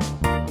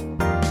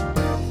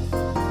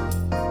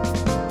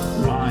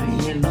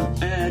 Lying in the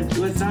bed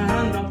with the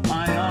hand up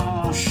my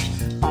arse.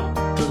 Up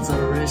to the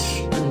wrist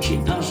and she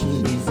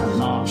doesn't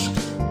even ask.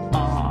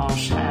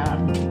 Arse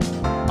hand.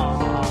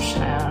 Arse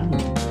hand.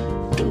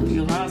 Do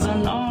you have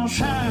an arse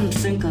hand?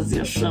 Think of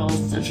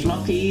yourself as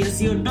lucky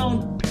as you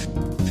don't.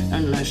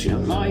 Unless you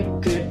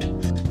like it,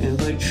 in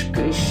which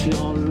case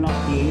you're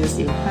lucky as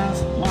you have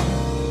one,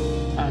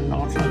 and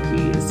not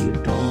lucky as you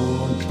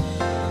don't.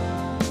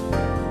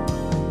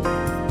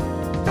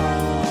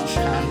 Arse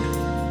hand.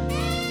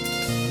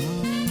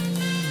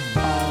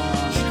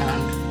 Arse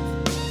hand.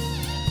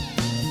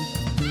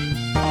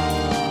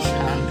 Arse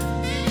hand.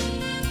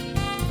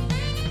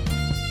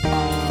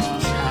 Arse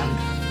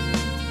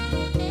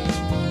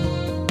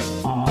hand.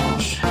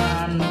 Arse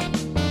hand.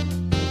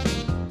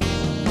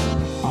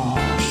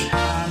 Arse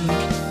hand.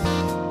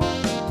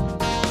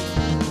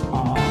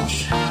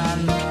 Arse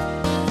hand.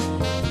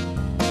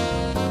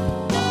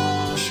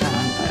 Arse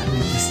hand. I mean,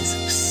 this is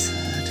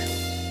absurd.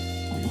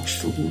 I lost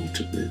the will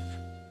to live.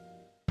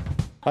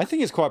 I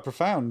think it's quite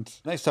profound.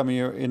 Next time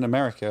you're in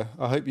America,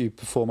 I hope you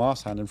perform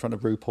arse hand in front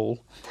of RuPaul.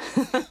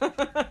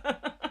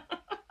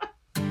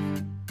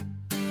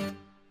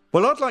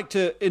 Well, I'd like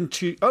to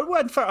introduce... Oh,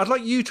 well, in fact, I'd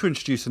like you to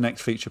introduce the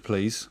next feature,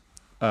 please,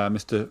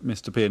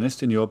 Mr.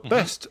 Pianist, in your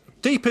best,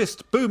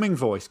 deepest, booming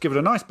voice. Give it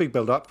a nice big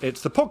build-up.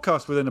 It's the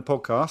podcast within a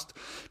podcast.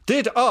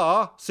 Did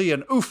R see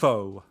an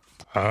UFO?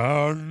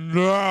 And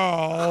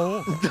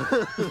now,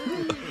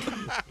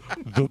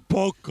 the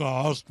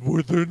podcast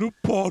within a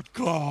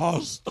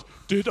podcast.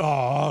 Did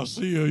I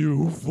see a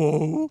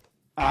UFO?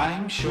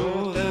 I'm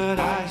sure that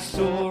I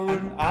saw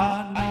an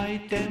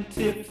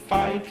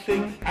unidentified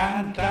thing,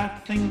 and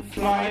that thing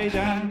flied,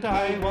 and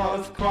I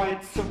was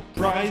quite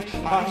surprised.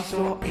 I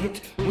saw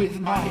it with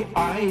my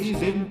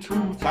eyes in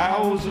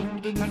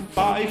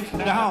 2005.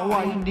 Now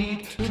I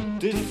need to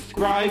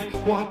describe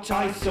what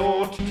I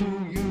saw to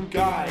you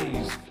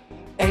guys.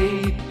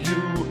 A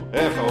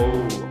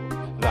UFO,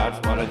 that's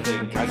what I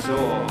think I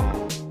saw.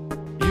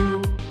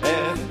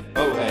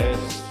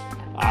 UFOs,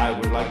 I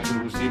would like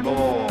to see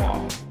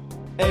more.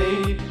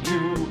 A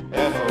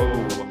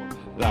UFO,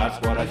 that's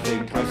what I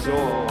think I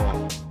saw.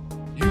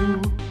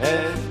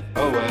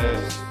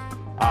 UFOs,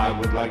 I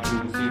would like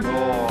to see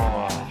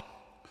more.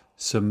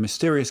 Some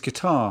mysterious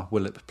guitar,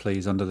 Willip,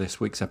 please, under this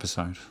week's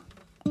episode.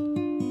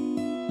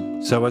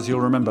 So, as you'll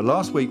remember,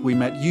 last week we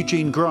met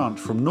Eugene Grant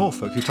from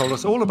Norfolk, who told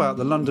us all about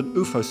the London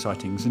UFO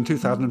sightings in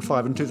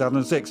 2005 and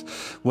 2006.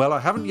 Well, I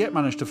haven't yet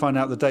managed to find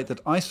out the date that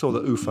I saw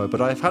the UFO,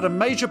 but I've had a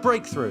major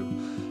breakthrough.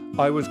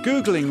 I was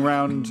Googling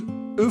round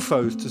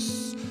UFOs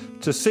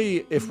to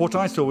see if what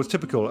I saw was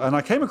typical, and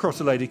I came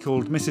across a lady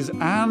called Mrs.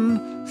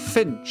 Anne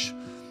Finch,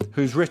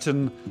 who's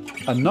written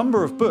a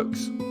number of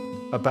books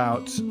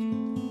about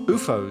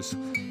UFOs.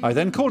 I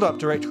then called up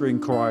directory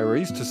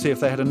inquiries to see if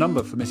they had a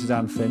number for Mrs.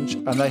 Anne Finch,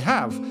 and they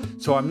have.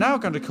 So I'm now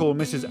going to call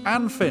Mrs.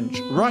 Anne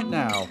Finch right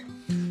now.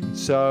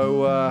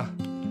 So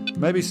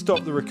maybe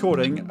stop the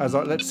recording as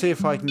let's see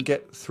if I can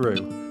get through.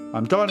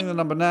 I'm dialing the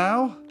number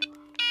now.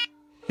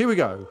 Here we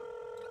go.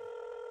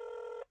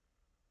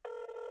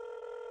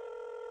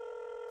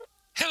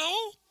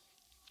 Hello?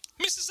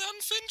 Mrs.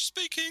 Anne Finch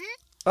speaking.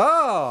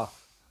 Ah!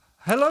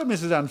 Hello,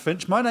 Mrs. Anne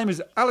Finch. My name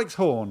is Alex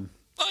Horn.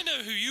 I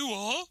know who you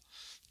are.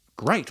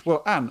 Great.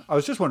 Well, Anne, I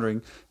was just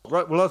wondering...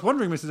 Right, well, I was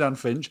wondering, Mrs. Anne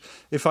Finch,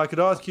 if I could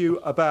ask you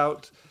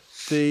about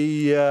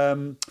the...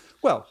 so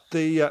you've got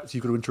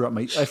to interrupt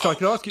me. If I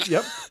could ask you...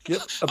 Yep,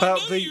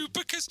 about I know you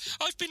because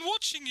I've been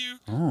watching you.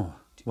 Oh,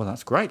 well,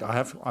 that's great.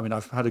 I've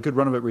had a good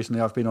run of it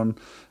recently. I've been on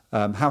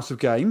House of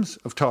Games,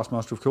 of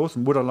Taskmaster, of course,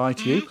 and Would I Lie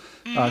to You?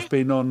 I've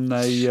been on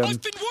a... I've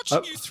been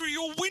watching you through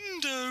your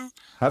window.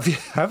 Have you,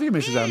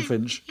 Mrs. Anne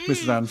Finch?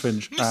 Mrs. Anne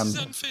Finch.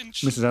 Mrs. Anne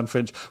Finch. Mrs. Anne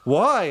Finch.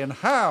 Why and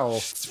how?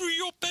 Through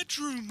your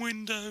bedroom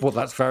window. Well,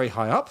 that's very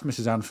high up,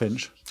 Mrs. Anne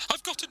Finch.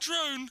 I've got a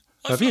drone.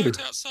 Have I you? fly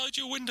it outside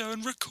your window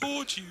and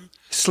record you.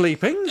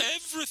 Sleeping?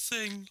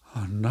 Everything.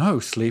 Oh, no.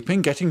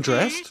 Sleeping? Getting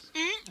dressed?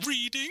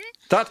 Reading?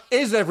 That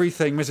is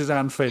everything, Mrs.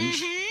 Anne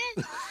Finch.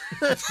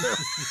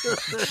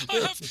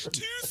 I have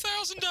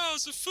 2,000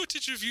 hours of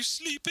footage of you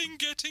sleeping,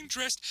 getting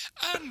dressed,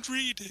 and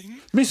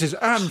reading. Mrs.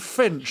 Anne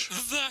Finch.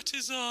 That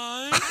is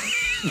I.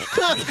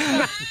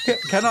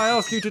 Can I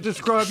ask you to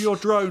describe your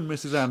drone,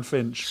 Mrs. Anne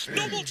Finch?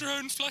 Normal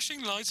drone,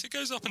 flashing lights. It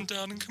goes up and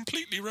down and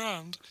completely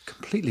round.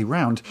 Completely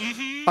round?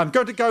 Mm-hmm. I'm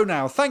going to go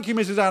now. Thank you,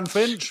 Mrs. Anne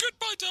Finch.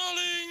 Goodbye,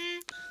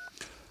 darling.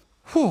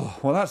 Whew,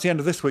 well, that's the end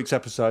of this week's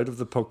episode of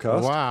the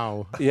podcast.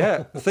 Wow.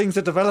 Yeah, things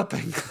are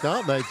developing.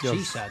 Aren't they, John?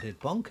 She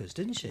sounded bonkers,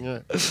 didn't she? Yeah.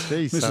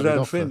 Mrs.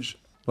 Anne Finch.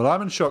 Well,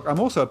 I'm in shock. I'm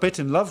also a bit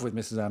in love with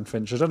Mrs. Anne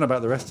Finch. I don't know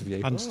about the rest of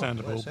you.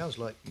 Understandable. Well, it sounds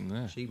like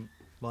she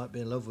might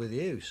be in love with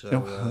you.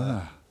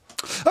 So.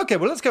 Okay,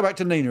 well, let's go back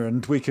to Nina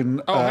and we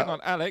can... hang on,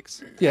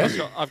 Alex. Yes?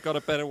 I've got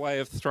a better way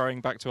of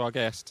throwing back to our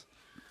guest.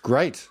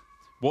 Great.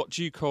 What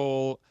do you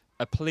call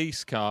a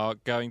police car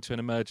going to an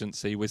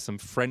emergency with some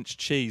French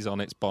cheese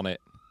on its bonnet?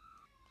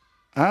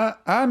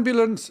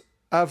 Ambulance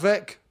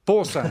avec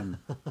Borsan.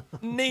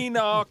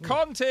 Nina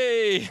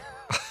Conti.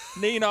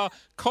 Nina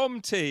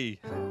Conti.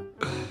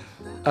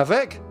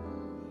 Avec?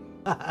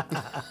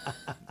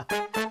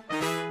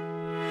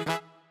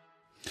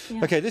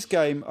 Okay, this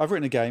game, I've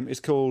written a game, it's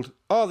called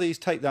Are These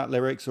Take That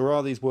Lyrics or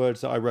Are These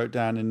Words That I Wrote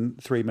Down in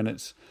 3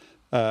 minutes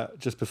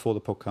just before the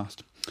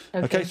podcast?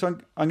 Okay, so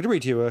I'm going to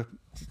read you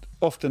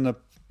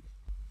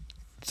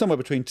somewhere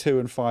between 2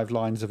 and 5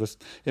 lines of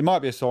it might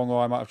be a song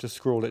or I might have just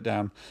scrawled it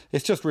down.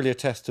 It's just really a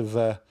test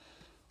of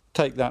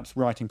Take That's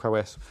writing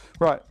prowess.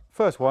 Right,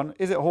 first one,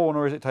 is it Horn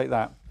or is it Take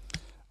That?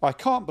 I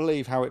can't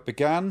believe how it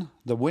began.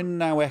 The wind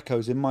now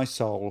echoes in my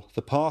soul.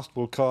 The past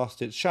will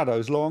cast its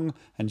shadows long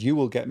and you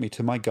will get me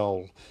to my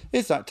goal.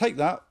 Is that Take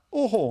That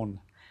or Horn?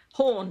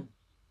 Horn.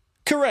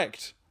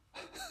 Correct.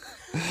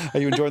 Are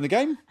you enjoying the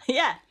game?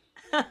 Yeah.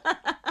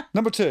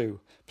 Number 2.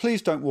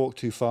 Please don't walk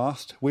too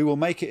fast. We will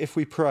make it if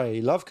we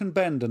pray. Love can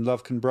bend and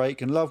love can break,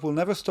 and love will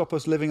never stop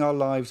us living our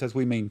lives as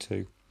we mean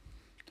to.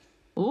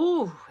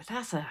 Ooh,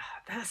 that's a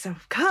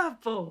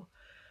curveball.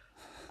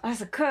 That's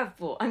a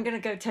curveball. I'm going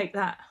to go Take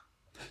That.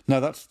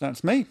 No,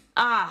 that's me.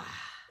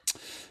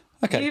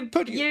 Okay.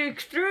 You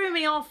threw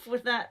me off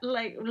with that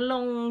like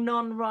long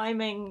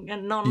non-rhyming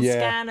and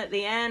non-scan at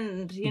the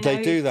end. You know?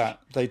 They do that.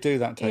 Take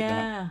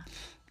that.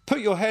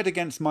 Put your head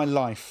against my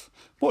life.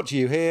 What do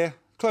you hear?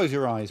 Close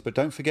your eyes, but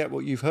don't forget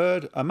what you've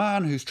heard. A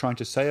man who's trying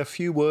to say a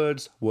few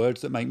words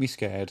that make me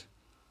scared.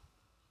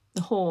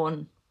 The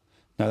Horn.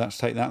 No, that's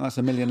Take That. That's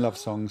A Million Love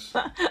Songs.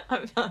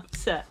 I'm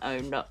upset.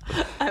 I'm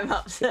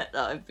upset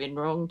that I've been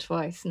wrong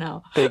twice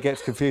now. It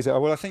gets confusing.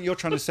 Well, I think you're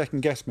trying to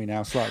second guess me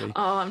now slightly.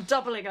 Oh, I'm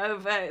doubling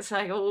over. It's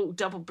like all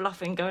double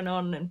bluffing going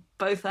on in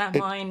both our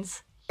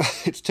minds.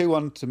 It's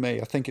 2-1 to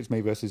me. I think it's me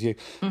versus you.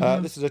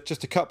 Mm-hmm. This is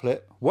just a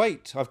couplet.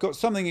 Wait, I've got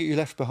something that you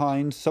left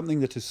behind,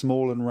 something that is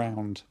small and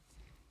round.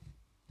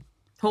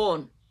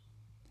 Horn.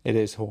 It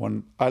is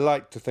Horn. I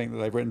like to think that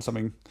they've written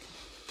something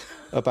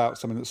about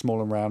something that's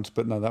small and round,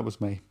 but no, that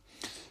was me.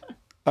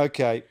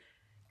 Okay.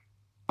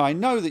 I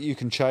know that you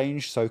can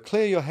change, so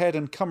clear your head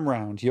and come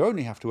round. You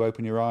only have to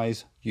open your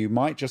eyes. You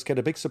might just get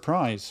a big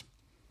surprise.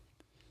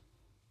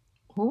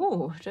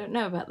 Oh, I don't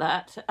know about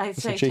that. I'd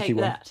say Take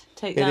That.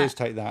 Take That. It is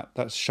Take That.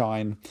 That's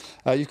Shine.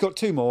 You've got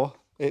 2 more.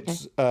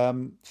 It's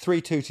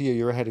 3-2 to you.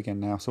 You're ahead again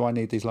now, so I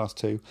need these last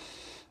 2.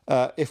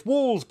 If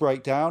walls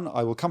break down,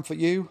 I will comfort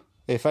you.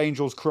 If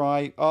angels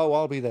cry, oh,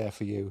 I'll be there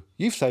for you.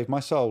 You've saved my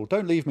soul.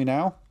 Don't leave me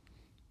now.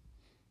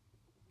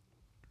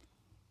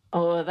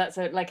 Oh, that's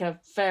like a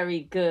very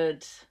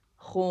good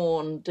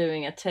Horn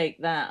doing a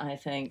Take That, I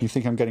think. You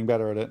think I'm getting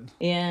better at it?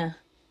 Yeah.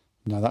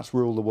 No, that's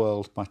Rule the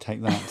World by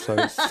Take That. So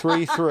it's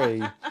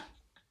 3-3.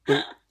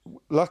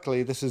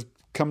 Luckily, this has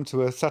come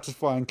to a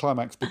satisfying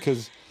climax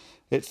because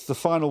it's the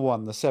final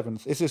one, the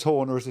 7th. Is this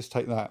Horn or is this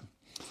Take That?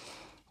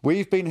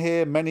 We've been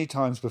here many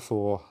times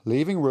before,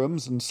 leaving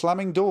rooms and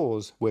slamming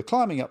doors. We're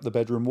climbing up the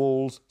bedroom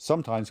walls.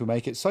 Sometimes we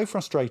make it so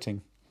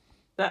frustrating.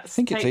 I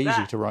think it's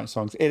easy to write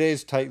songs. It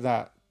is Take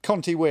That.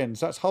 Conti wins.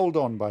 That's Hold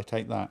On by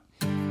Take That.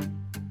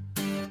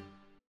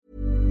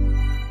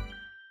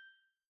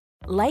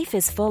 Life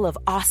is full of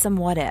awesome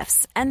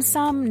what-ifs, and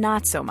some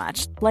not so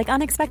much, like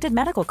unexpected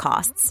medical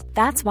costs.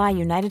 That's why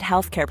United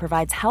Healthcare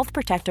provides Health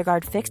Protector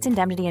Guard fixed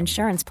indemnity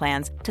insurance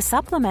plans to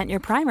supplement your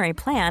primary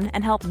plan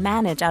and help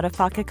manage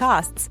out-of-pocket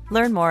costs.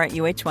 Learn more at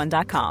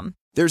uh1.com.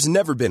 There's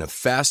never been a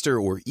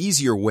faster or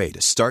easier way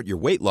to start your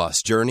weight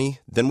loss journey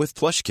than with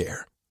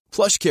PlushCare.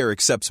 PlushCare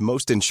accepts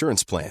most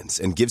insurance plans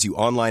and gives you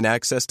online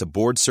access to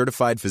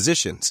board-certified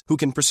physicians who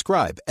can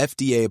prescribe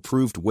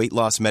FDA-approved weight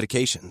loss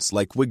medications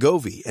like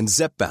Wegovy and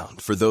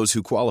Zepbound for those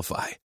who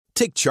qualify.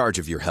 Take charge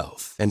of your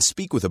health and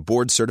speak with a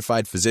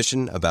board-certified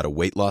physician about a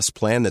weight loss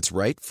plan that's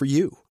right for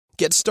you.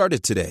 Get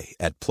started today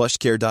at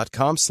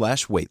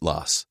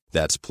plushcare.com/weight-loss.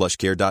 That's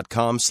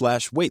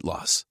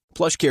plushcare.com/weight-loss.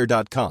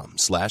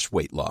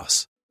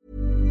 plushcare.com/weight-loss.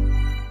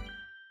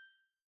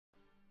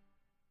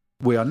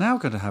 We are now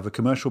going to have a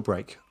commercial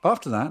break.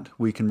 After that,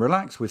 we can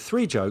relax with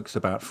 3 jokes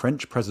about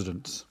French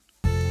presidents.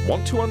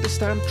 Want to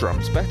understand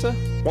drums better?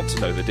 Want to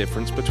know the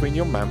difference between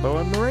your mambo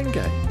and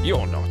merengue?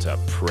 You're not a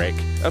prick.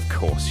 Of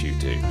course you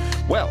do.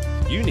 Well,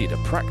 you need a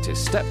practice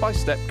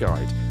step-by-step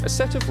guide, a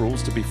set of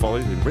rules to be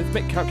followed in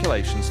rhythmic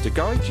calculations to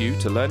guide you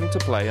to learning to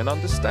play and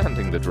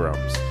understanding the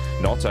drums.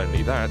 Not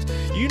only that,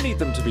 you need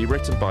them to be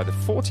written by the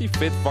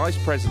 45th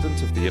Vice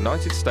President of the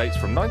United States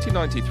from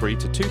 1993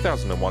 to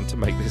 2001 to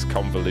make this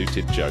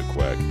convoluted joke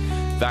work.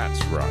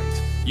 That's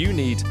right. You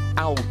need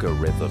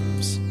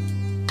algorithms.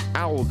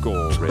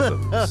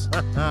 Algorithms.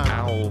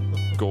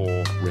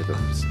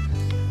 Algorithms.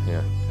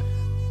 Yeah.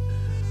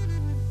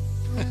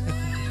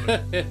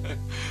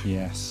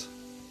 Yes.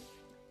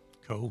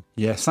 Cool.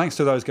 Yes, thanks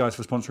to those guys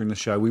for sponsoring the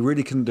show. We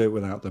really couldn't do it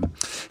without them.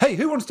 Hey,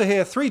 who wants to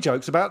hear 3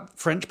 jokes about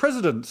French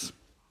presidents?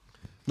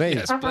 Me.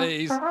 Yes,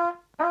 please.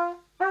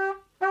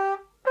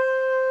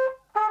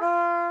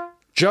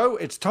 Joe,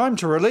 it's time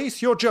to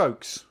release your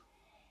jokes.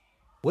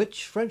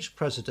 Which French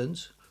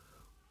president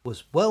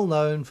was well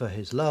known for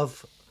his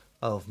love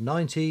of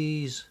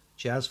 90s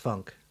jazz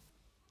funk?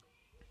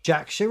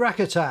 Jack Chirac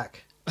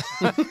attack.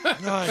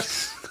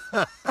 Nice.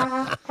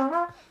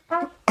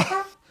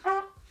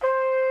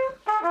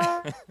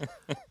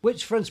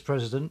 Which French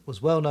president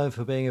was well known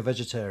for being a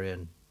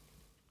vegetarian?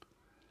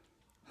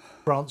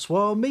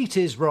 Francois Meat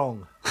is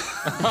wrong.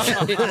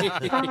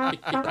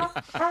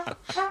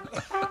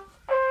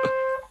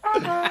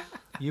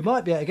 You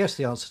might be able to guess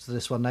the answer to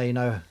this one now you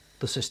know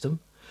the system.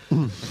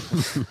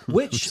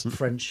 Which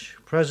French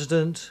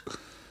president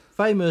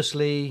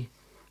famously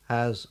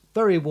has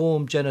very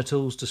warm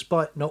genitals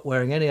despite not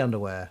wearing any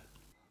underwear?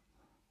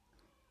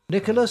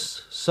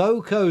 Nicholas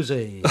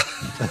Sarkozy.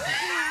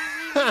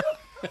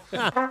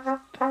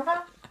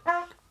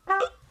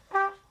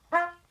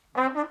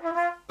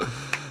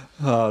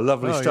 Oh,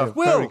 lovely stuff. Yeah,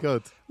 Will, very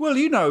good. Will,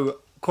 you know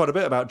quite a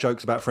bit about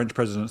jokes about French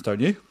presidents, don't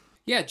you?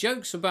 Yeah,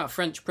 jokes about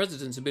French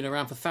presidents have been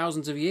around for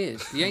thousands of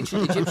years. The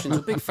ancient Egyptians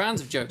were big fans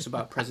of jokes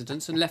about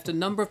presidents and left a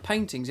number of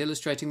paintings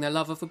illustrating their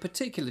love of a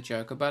particular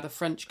joke about a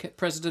French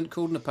president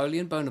called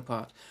Napoleon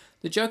Bonaparte.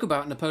 The joke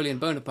about Napoleon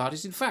Bonaparte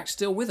is in fact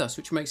still with us,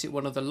 which makes it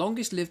one of the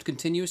longest-lived,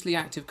 continuously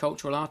active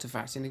cultural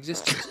artefacts in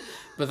existence.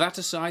 But that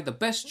aside, the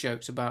best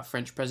jokes about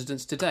French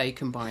presidents today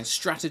combine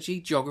strategy,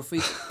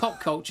 geography,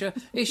 pop culture,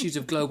 issues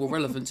of global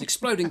relevance,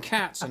 exploding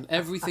cats, and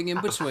everything in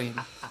between.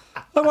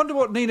 I wonder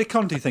what Nina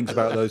Conti thinks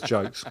about those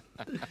jokes.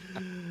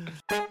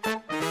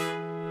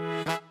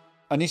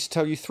 I need to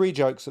tell you 3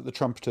 jokes that the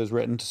trumpeter's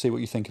written to see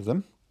what you think of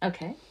them.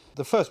 Okay.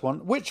 The first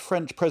one, which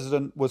French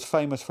president was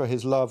famous for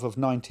his love of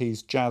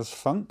 90s jazz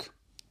funk?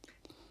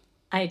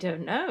 I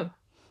don't know.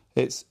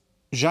 It's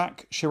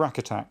Jacques Chirac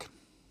attack.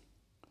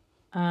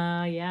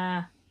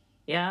 Yeah.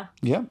 Yeah,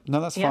 no,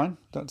 that's fine.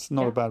 That's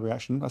not a bad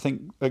reaction. I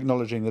think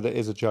acknowledging that it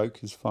is a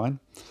joke is fine.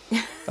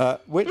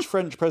 Which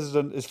French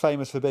president is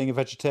famous for being a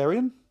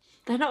vegetarian?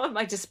 They're not at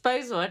my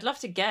disposal. I'd love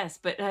to guess,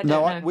 but I don't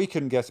know. We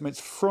couldn't guess them. It's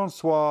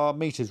Francois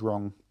Meat is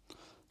wrong.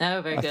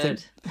 Oh, very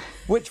good.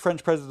 Which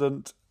French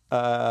president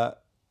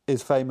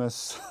is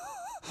famous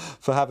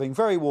for having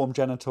very warm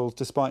genitals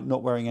despite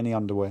not wearing any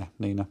underwear,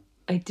 Nina?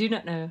 I do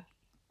not know.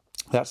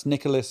 That's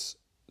Nicholas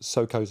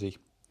Sarkozy.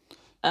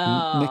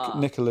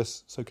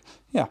 Nicholas Sarkozy.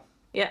 Yeah.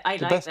 Yeah, I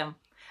like them.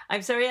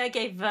 I'm sorry I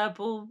gave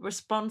verbal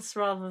response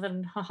rather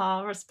than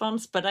haha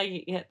response, but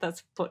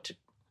that's what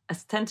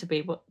tend to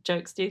be what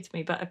jokes do to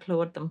me, but I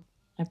applaud them.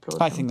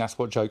 I think that's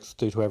what jokes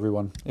do to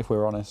everyone, if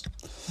we're honest.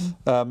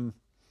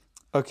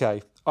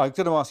 Okay, I'm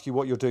going to ask you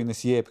what you're doing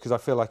this year because I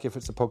feel like if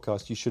it's a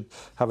podcast, you should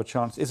have a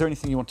chance. Is there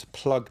anything you want to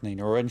plug,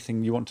 Nina, or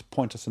anything you want to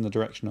point us in the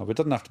direction of? It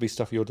doesn't have to be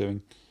stuff you're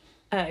doing.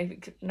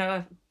 No,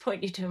 I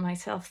point you to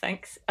myself,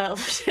 thanks.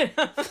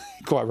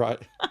 Quite right.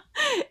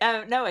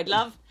 No, I'd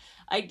love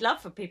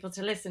for people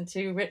to listen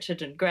to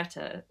Richard and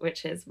Greta,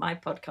 which is my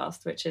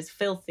podcast, which is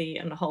filthy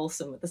and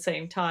wholesome at the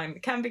same time.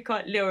 It can be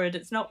quite lurid.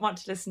 It's not one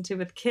to listen to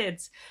with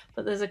kids,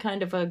 but there's a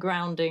kind of a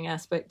grounding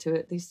aspect to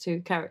it. These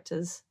 2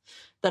 characters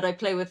that I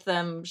play with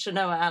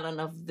Shanoa Allen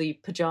of the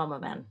Pajama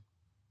Men.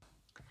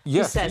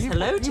 Yes, he says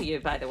hello to you,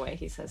 by the way.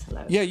 He says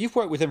hello. Yeah, you've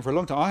worked with him for a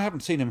long time. I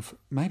haven't seen him for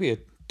maybe a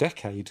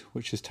decade,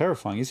 which is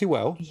terrifying. Is he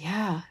well?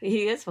 Yeah,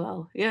 he is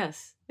well,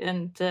 yes.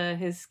 And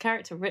his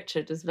character,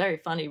 Richard, is very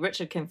funny.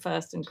 Richard came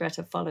first and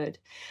Greta followed.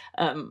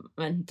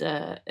 And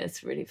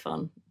it's really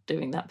fun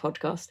doing that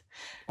podcast.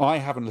 I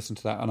haven't listened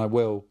to that, and I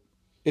will.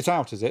 It's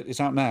out, is it? It's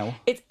out now?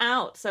 It's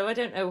out, so I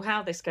don't know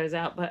how this goes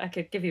out, but I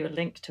could give you a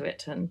link to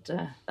it, and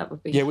that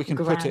would be we can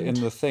grand. put it in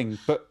the thing.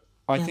 But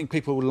I think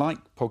people will like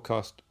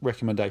podcast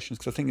recommendations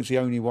because I think it's the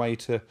only way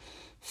to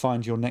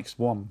find your next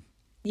one.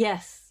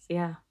 Yes,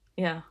 yeah.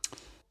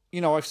 You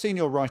know, I've seen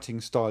your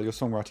writing style, your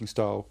songwriting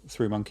style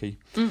through Monkey.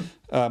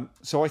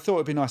 So I thought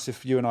it'd be nice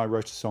if you and I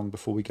wrote a song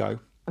before we go.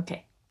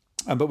 Okay.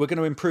 But we're going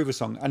to improve a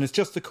song, and it's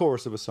just the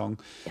chorus of a song.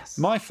 Yes.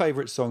 My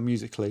favourite song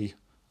musically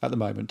at the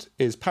moment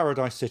is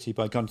Paradise City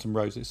by Guns N'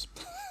 Roses.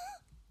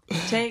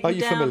 Take Are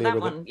you down familiar that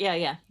with one.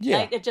 it?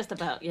 Yeah. Just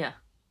about, yeah.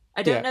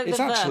 I don't know the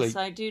verse.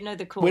 I do know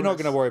the chorus. We're not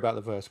going to worry about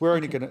the verse. We're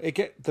only going to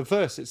get the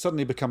verse. It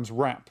suddenly becomes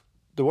rap.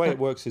 The way it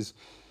works is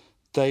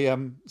they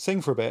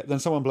sing for a bit, then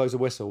someone blows a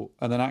whistle,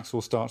 and then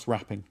Axel starts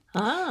rapping.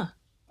 Ah.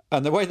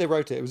 And the way they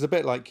wrote it was a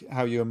bit like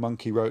how you and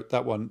Monkey wrote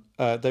that one.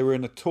 They were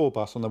in a tour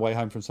bus on their way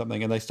home from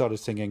something, and they started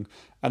singing,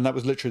 and that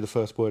was literally the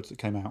first words that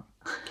came out.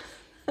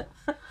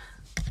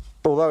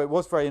 Although it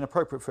was very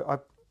inappropriate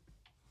for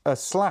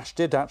Slash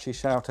did actually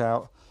shout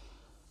out,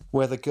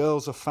 "Where the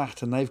girls are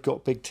fat and they've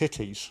got big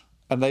titties,"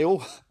 and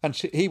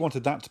he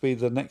wanted that to be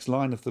the next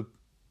line of the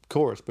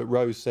chorus, but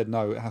Rose said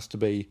no, it has to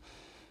be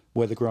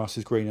 "Where the grass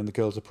is green and the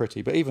girls are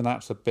pretty." But even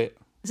that's a bit.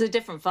 It's a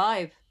different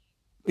vibe.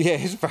 Yeah,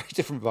 it's a very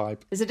different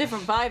vibe. It's a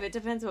different vibe. It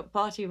depends what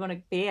party you want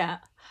to be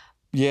at.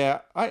 Yeah,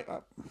 I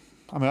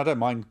mean, I don't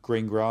mind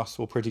green grass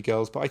or pretty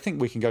girls, but I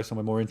think we can go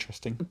somewhere more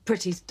interesting.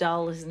 Pretty's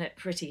dull, isn't it?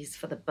 Pretty's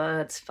for the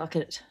birds. Fuck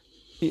it.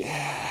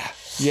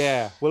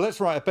 Yeah. Well, let's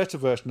write a better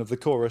version of the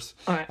chorus,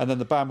 and then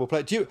the band will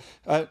play.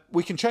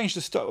 We can change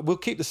the style. We'll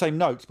keep the same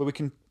notes, but we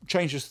can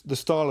change the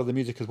style of the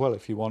music as well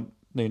if you want,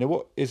 Nina.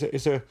 What is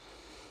there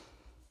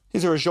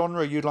a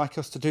genre you'd like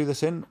us to do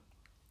this in?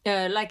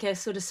 Like a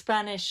sort of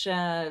Spanish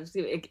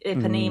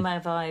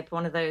Ipanema vibe,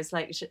 one of those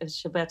like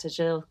Gilberto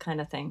Gil kind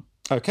of thing.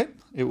 Okay,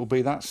 it will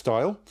be that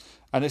style,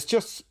 and it's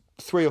just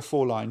 3 or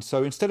 4 lines.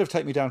 So instead of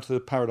 "Take Me Down to the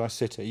Paradise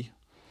City,"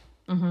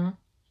 we're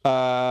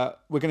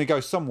going to go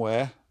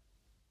somewhere.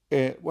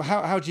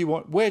 How do you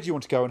want? Where do you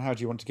want to go, and how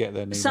do you want to get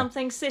there, Nina?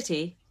 Something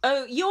city.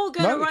 Oh, you're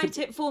going to write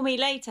it for me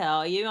later,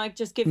 are you? I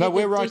just give you. No,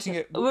 we're writing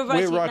it. We're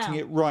writing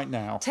it right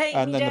now,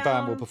 and then the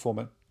band will perform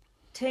it.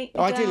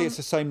 Ideally, it's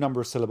the same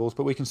number of syllables,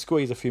 but we can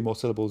squeeze a few more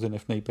syllables in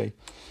if need be.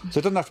 So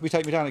it doesn't have to be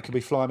 "Take Me Down." It could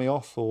be "Fly Me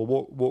Off" or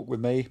 "Walk with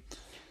Me."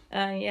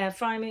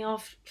 Fly me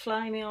off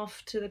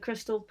to the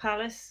Crystal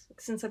Palace,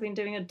 since I've been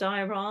doing a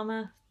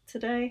diorama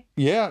today.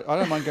 Yeah, I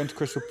don't mind going to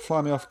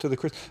Fly Me Off to the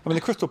Crystal. I mean,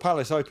 the Crystal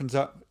Palace opens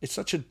up. It's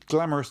such a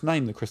glamorous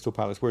name, the Crystal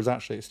Palace, whereas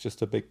actually it's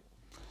just a big.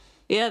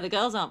 Yeah, the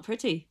girls aren't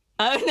pretty.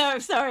 Oh no,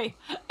 sorry,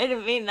 I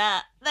didn't mean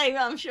that.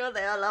 I'm sure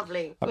they are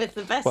lovely with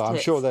the best. Well, I'm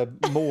hits. sure they're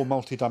more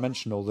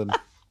multi-dimensional than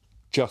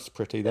just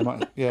pretty. They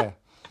might,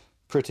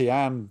 pretty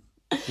and.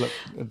 Look,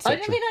 I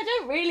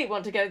don't really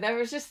want to go there. I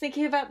was just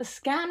thinking about the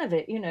scan of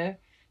it, you know.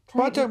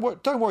 Well,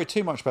 don't worry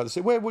too much about this.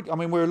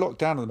 We're locked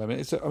down at the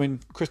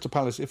moment. Crystal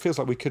Palace. It feels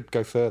like we could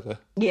go further.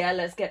 Yeah,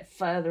 let's get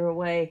further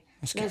away.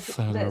 Let's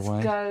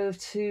go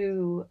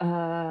to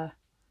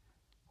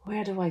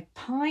where do I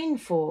pine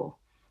for?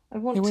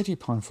 Where do you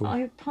pine for?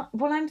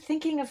 I'm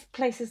thinking of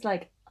places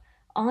like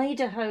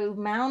Idaho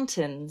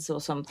mountains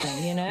or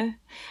something. You know.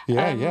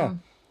 Yeah.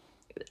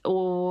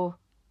 Or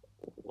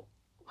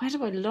where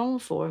do I long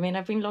for? I mean,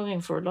 I've been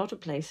longing for a lot of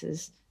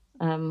places.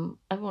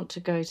 I want to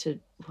go to,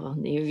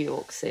 New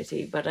York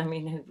City, but I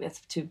mean,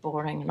 it's too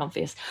boring and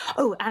obvious.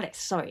 Oh,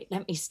 Alex, sorry,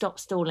 let me stop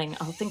stalling.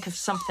 I'll think of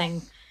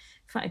something.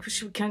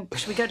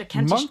 Should we go to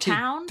Kentish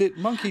Town?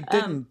 Monkey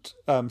didn't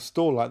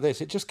stall like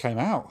this. It just came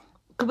out.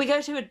 Could we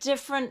go to a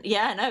different...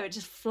 Yeah, no, it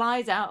just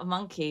flies out of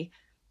Monkey.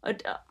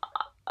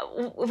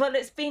 Well,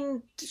 it's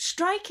been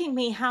striking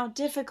me how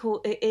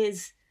difficult it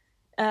is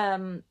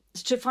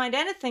to find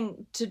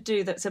anything to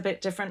do that's a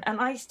bit different. And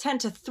I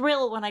tend to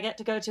thrill when I get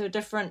to go to a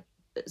different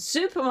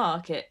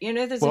supermarket. You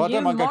know, there's a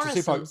new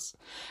Morrison's.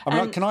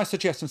 Can I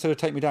suggest, instead of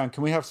 "Take Me Down,"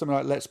 can we have something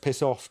like "Let's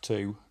Piss Off"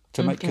 to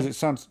make, because it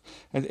sounds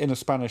in a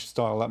Spanish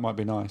style, that might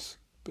be nice.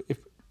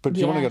 But do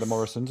you want to go to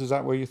Morrison's? Is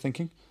that where you're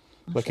thinking?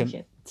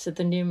 To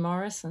the new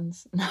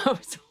Morrison's? No,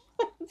 it's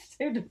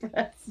too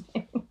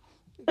depressing.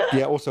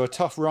 Yeah, also a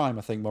tough rhyme,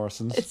 I think,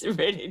 Morrison's. It's a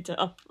really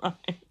tough rhyme.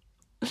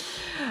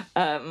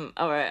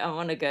 All right, I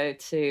want to go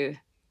to...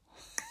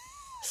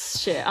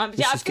 Shit, I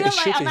feel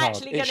like I'm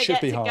actually going to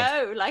get to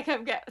go. Like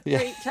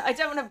I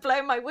don't want to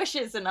blow my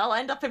wishes and I'll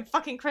end up in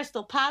fucking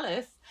Crystal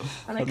Palace.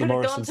 And I could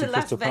have gone to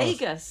Las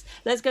Vegas.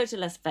 Let's go to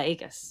Las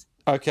Vegas.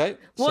 Okay.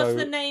 What's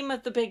the name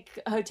of the big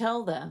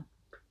hotel there?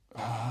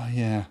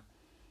 Yeah.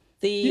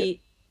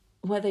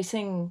 Where they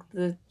sing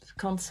the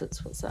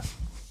concerts. What's that?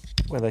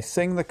 Where they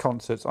sing the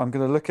concerts. I'm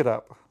going to look it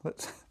up.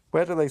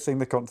 Where do they sing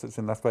the concerts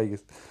in Las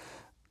Vegas?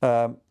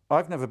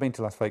 I've never been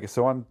to Las Vegas,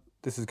 so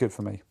this is good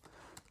for me.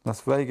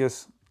 Las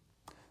Vegas.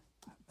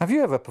 Have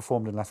you ever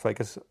performed in Las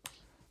Vegas?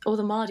 Or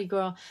the Mardi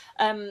Gras?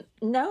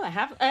 No, I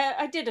haven't.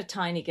 I did a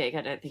tiny gig.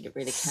 I don't think it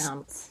really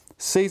counts.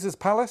 Caesar's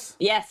Palace?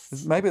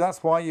 Yes. Maybe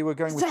that's why you were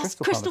going with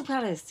Crystal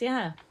Palace.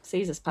 Yeah.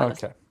 Caesar's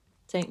Palace. Okay.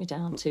 Take me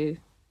down to...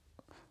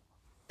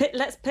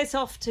 Let's piss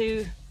off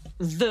to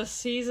the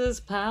Caesar's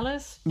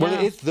Palace. Well,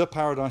 it is the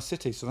Paradise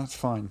City, so that's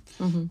fine.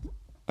 Mm-hmm.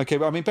 Okay,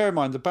 but I mean, bear in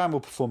mind, the band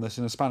will perform this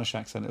in a Spanish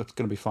accent. It's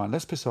going to be fine.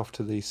 Let's piss off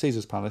to the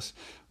Caesar's Palace,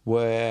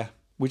 where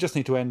we just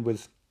need to end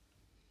with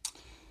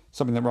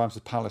something that rhymes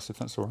with palace, if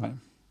that's all right.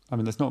 I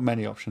mean, there's not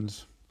many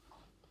options.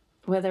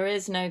 Where there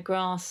is no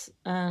grass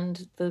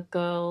and the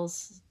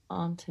girls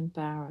aren't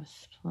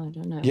embarrassed. I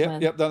don't know.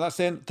 Yep. No, that's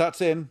in. That's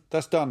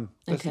done.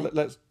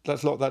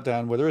 Let's lock that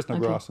down. Where there is no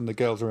grass and the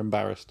girls are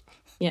embarrassed.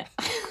 Yeah.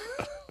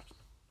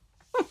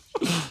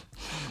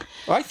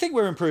 I think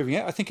we're improving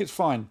it. I think it's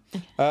fine.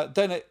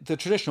 Then the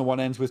traditional one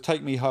ends with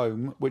 "Take Me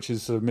Home," which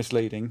is sort of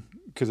misleading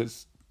because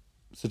it's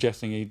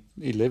suggesting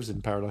he lives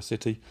in Paradise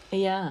City.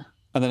 Yeah.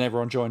 And then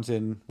everyone joins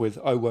in with,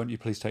 "Oh, won't you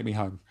please take me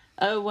home?"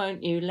 Oh,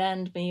 won't you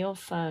lend me your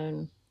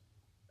phone?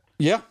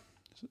 Yeah.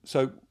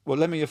 So, well,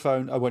 lend me your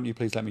phone. Oh, won't you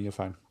please lend me your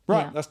phone?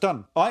 Right, Yeah. that's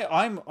done.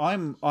 I'm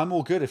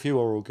all good if you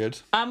are all good.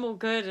 I'm all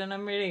good, and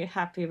I'm really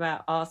happy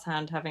about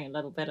Arsehand having a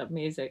little bit of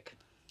music.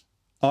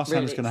 Arsehand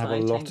Really is going to have a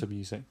lot exciting. of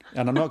music.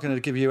 And I'm not going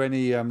to give you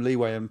any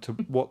leeway into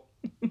what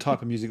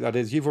type of music that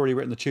is. You've already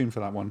written the tune for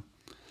that one.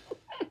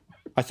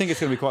 I think it's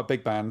going to be quite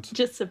big band.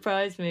 Just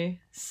surprised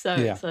me. So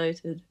Yeah.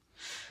 excited.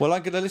 Well,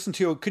 I'm going to listen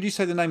to your... Could you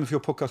say the name of your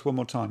podcast one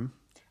more time?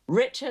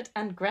 Richard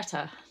and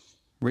Greta.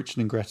 Richard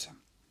and Greta.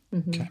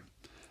 Mhm. Okay.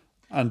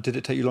 And did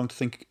it take you long to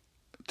think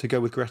to go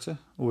with Greta?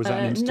 Or was that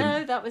an instant?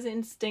 No, that was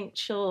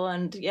instinctual,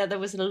 and yeah, there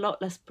was a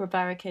lot less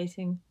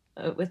prevaricating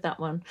with that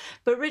one.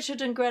 But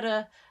Richard and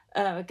Greta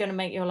are going to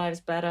make your lives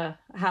better.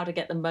 How to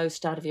get the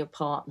most out of your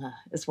partner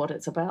is what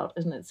it's about,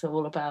 isn't it? It's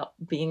all about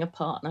being a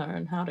partner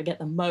and how to get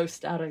the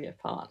most out of your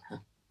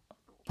partner.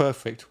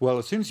 Perfect. Well,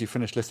 as soon as you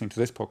finish listening to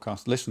this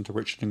podcast, listen to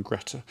Richard and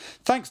Greta.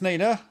 Thanks,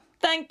 Nina.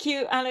 Thank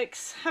you,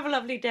 Alex. Have a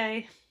lovely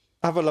day.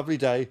 Have a lovely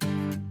day.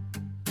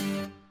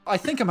 I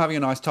think I'm having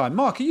a nice time.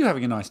 Mark, are you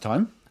having a nice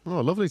time?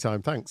 Oh, lovely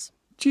time, thanks.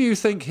 Do you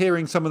think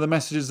hearing some of the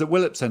messages that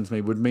Willip sends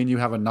me would mean you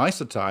have a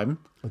nicer time?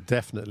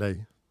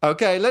 Definitely.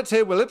 Okay, let's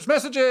hear Willip's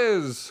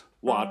messages.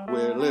 What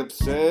Willip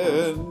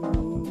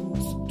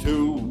sends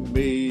to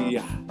me,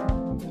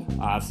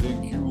 I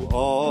think you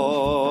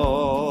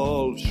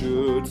all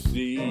should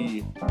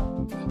see.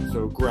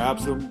 So grab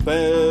some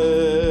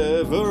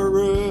beverages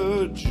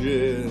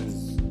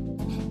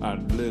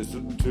and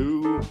listen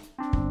to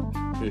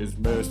his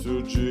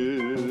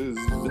messages.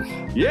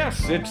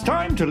 Yes, it's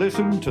time to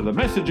listen to the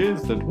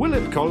messages that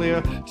Willip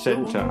Collier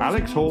sent to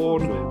Alex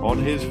Horn on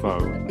his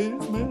phone.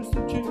 His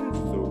messages,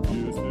 so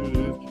yes it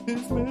is,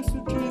 his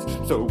messages.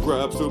 So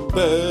grab some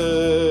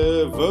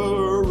beverages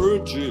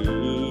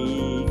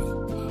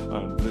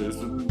and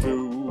listen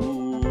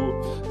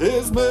to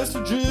his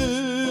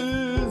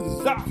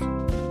messages. Ah!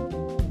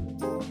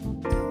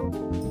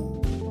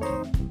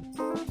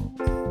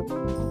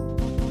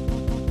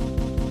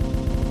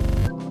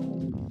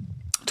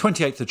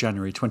 28th of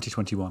January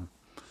 2021.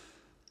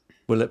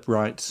 Willip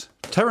writes,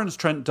 Terence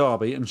Trent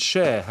D'Arby and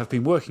Cher have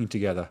been working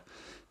together.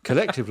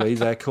 Collectively,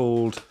 they're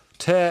called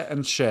Tear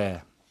and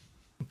Share.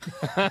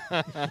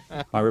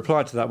 I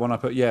replied to that one, I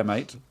put, yeah,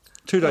 mate.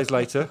 2 days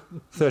later,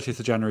 30th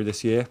of January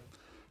this year.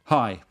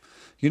 Hi.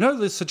 You know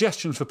the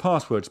suggestions for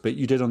passwords bit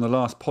you did on the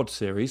last pod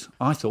series?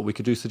 I thought we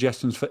could do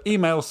suggestions for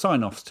email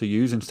sign-offs to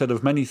use instead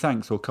of many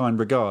thanks or kind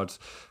regards,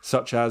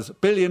 such as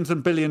billions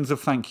and billions of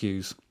thank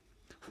yous.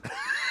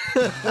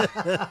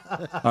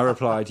 I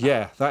replied,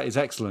 yeah, that is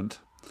excellent.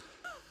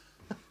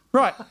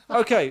 Right,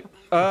 okay.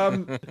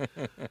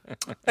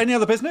 Any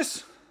other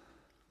business?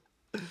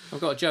 I've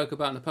got a joke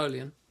about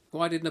Napoleon.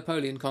 Why did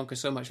Napoleon conquer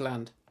so much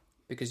land?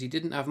 Because he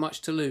didn't have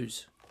much to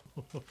lose.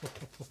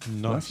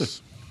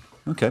 Nice.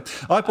 Okay.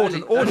 I bought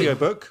an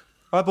audiobook.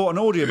 I bought an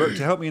audiobook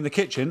to help me in the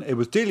kitchen. It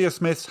was Delia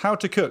Smith's How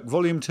to Cook,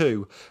 Volume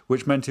 2,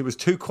 which meant it was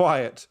too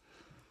quiet.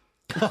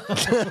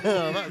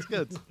 That's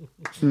good.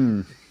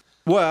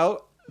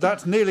 Well,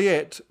 that's nearly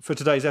it for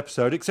today's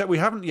episode, except we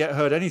haven't yet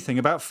heard anything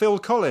about Phil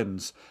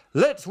Collins.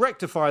 Let's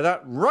rectify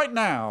that right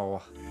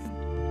now.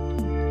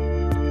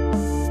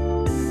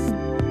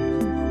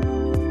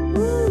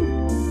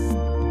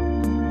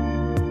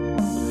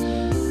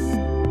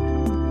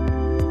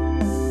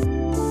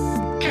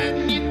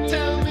 Can you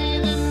tell me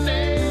the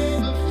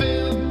name of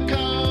Phil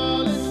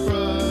Collins'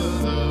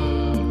 brother?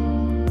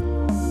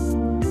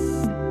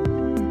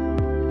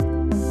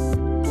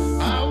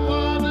 I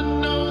wanna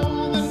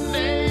know the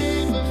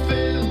name of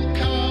Phil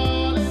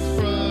Collins'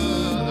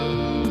 brother.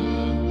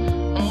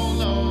 Oh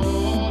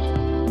Lord,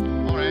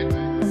 alright.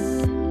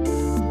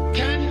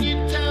 Can you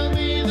tell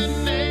me the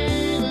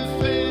name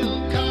of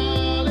Phil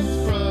Collins'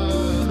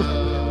 brother?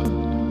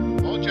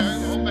 Oh Joe,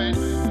 oh Ben,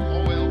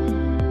 oh Will.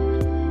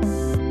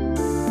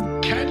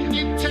 Can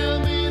you tell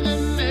me the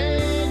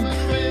name of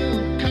Phil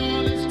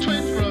Collins'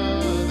 twin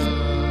brother?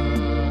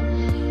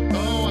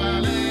 Oh,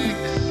 Alex.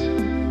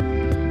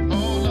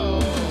 Oh,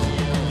 Lord.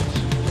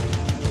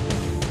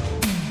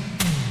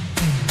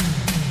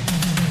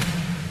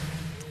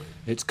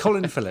 It's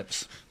Colin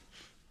Phillips.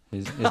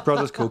 His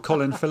brother's called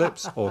Colin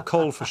Phillips, or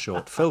Col for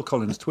short. Phil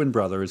Collins' twin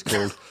brother is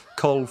called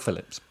Col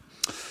Phillips.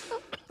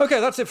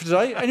 Okay, that's it for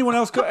today. Anyone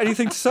else got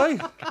anything to say?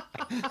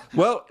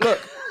 Well, look,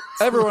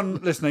 everyone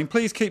listening,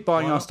 please keep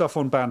buying our stuff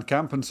on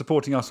Bandcamp and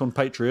supporting us on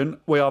Patreon.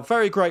 We are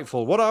very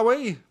grateful. What are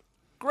we?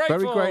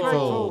 Very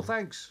grateful.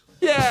 Thanks.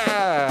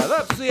 Yeah,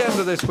 that's the end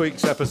of this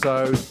week's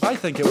episode. I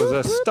think it was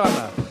a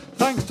stunner.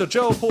 Thanks to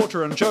Joel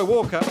Porter and Joe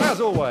Walker,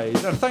 as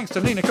always, and thanks to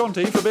Nina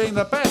Conti for being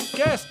the best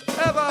guest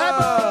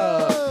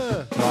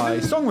ever! My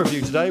song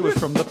review today was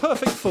from The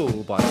Perfect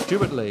Fool by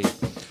Stuart Lee.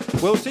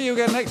 We'll see you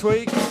again next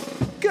week.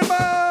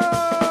 Goodbye!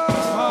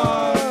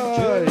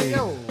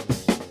 Cheerio.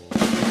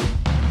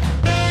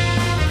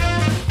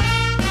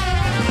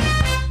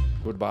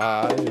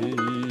 Goodbye.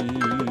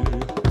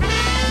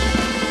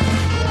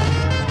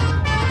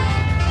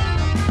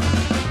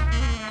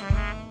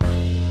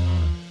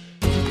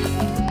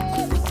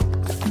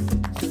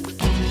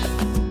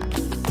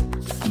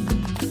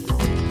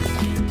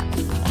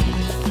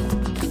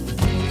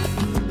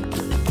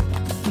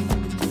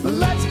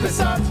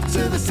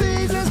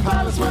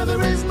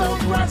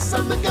 grass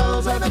and the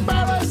girls are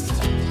embarrassed.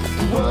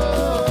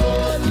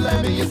 Whoa,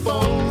 let me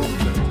unfold.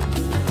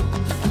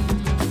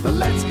 But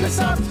let's piss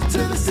up to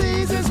the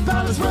Caesar's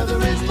Palace where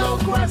there is no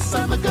grass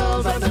and the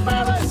girls are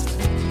embarrassed.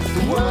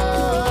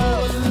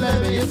 Whoa,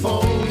 let me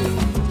unfold.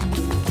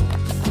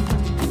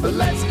 But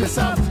let's piss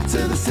up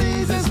to the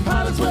Caesar's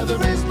Palace where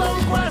there is no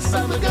grass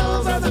and the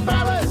girls are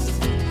embarrassed.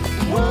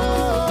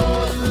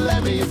 Whoa,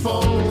 let me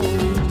unfold.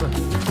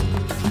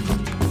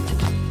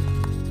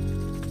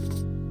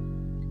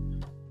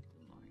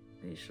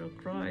 Jesus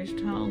Christ,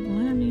 how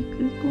many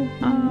people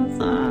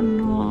have an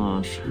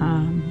horse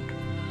hand?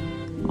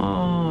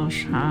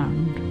 Horse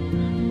hand.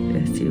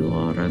 If you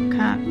are a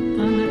cat,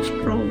 then it's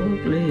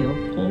probably a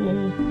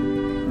paw.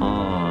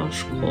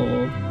 Horse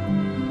paw.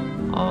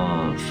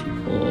 Horse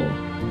paw.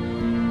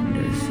 And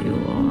if you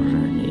are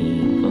an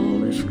eagle,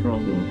 it's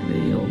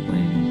probably a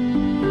wing.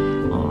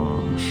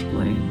 Horse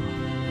wing.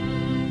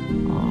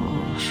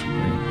 Horse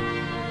wing.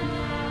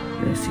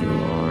 If you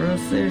are a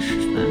fish,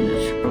 then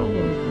it's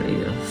probably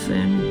a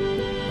fin.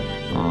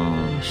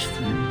 Horse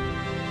fin.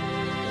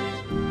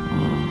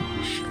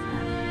 Horse fin.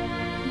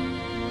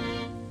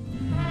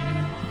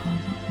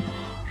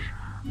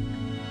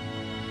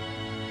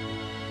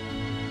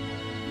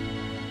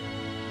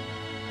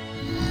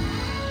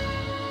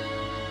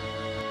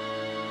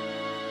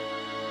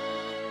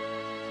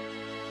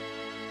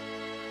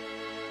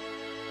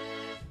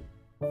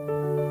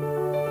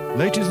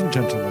 Ladies and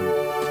gentlemen,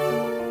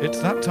 it's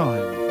that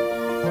time.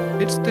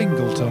 It's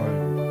dingle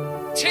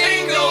time.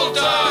 Tingle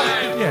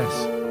time!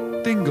 Yes,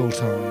 dingle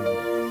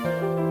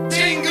time.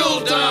 Tingle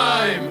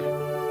time!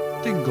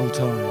 Dingle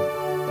time.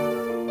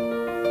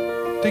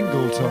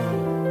 Dingle time.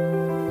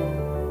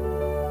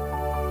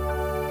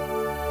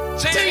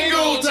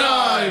 Tingle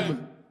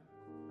time!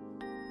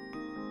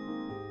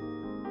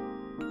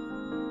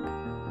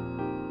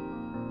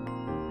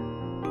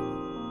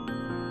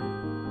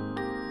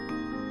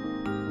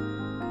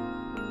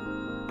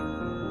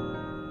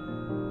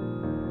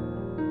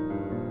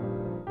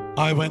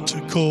 I went to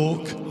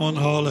Cork on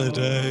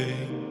holiday.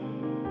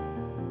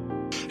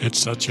 It's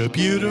such a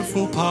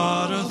beautiful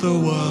part of the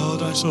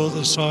world. I saw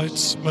the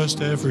sights most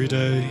every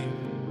day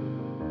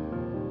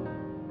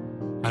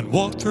and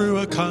walked through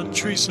a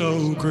country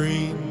so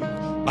green.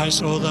 I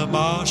saw the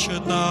marsh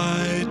at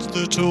night,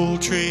 the tall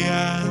tree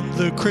and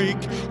the creek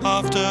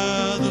after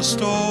the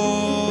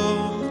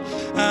storm.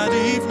 At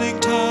evening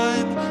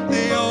time,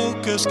 the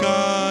ochre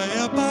sky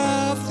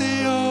above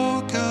the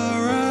ochre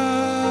earth.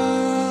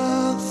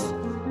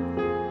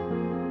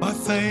 My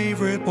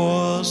favourite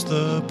was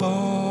the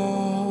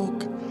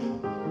bog.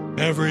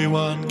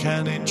 Everyone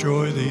can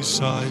enjoy these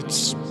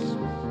sights,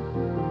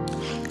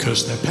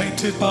 'cause they're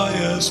painted by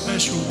a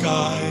special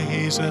guy.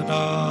 He's an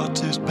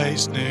artist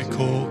based near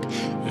Cork.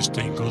 This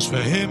tingles for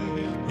him.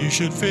 You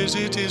should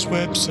visit his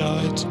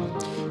website,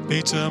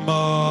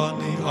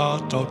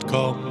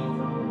 petermarneyart.com.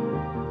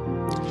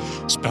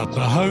 Spelt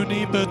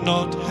Mahoney, but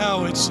not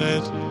how it's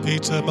said,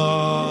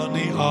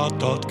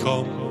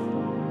 petermarneyart.com.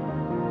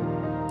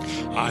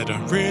 I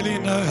don't really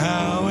know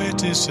how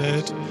it is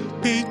said,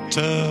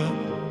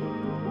 petermarneyart.com.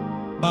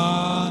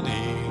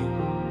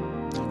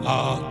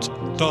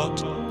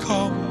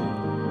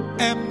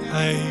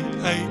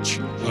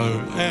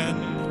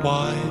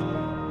 Mahony.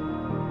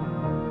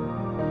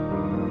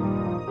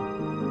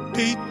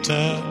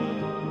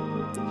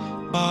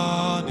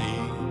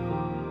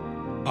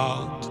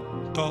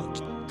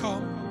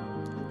 petermarneyart.com.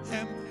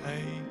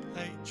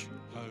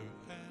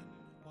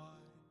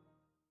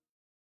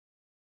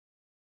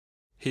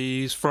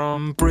 He's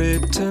from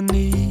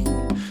Brittany,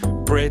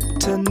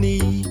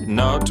 Brittany,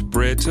 not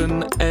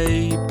Britain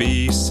A,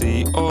 B,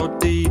 C or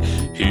D.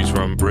 He's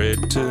from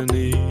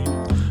Brittany,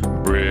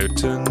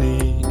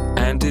 Brittany,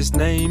 and his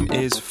name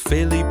is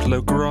Philippe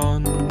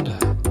Legrand.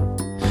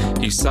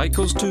 He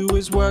cycles to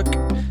his work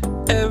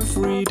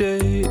every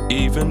day,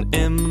 even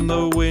in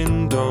the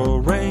wind or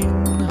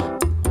rain.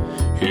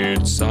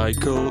 He'd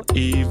cycle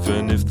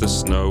even if the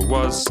snow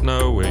was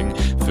snowing.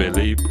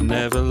 Philippe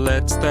never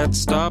lets that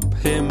stop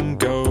him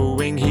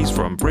going. He's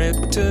from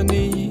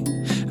Brittany,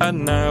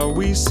 and now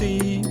we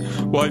see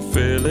why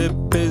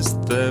Philippe is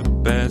the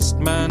best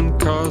man,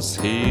 'cause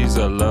he's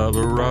a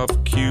lover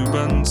of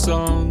Cuban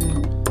song.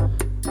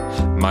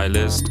 My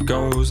list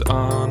goes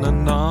on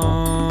and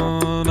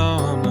on,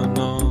 on and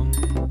on.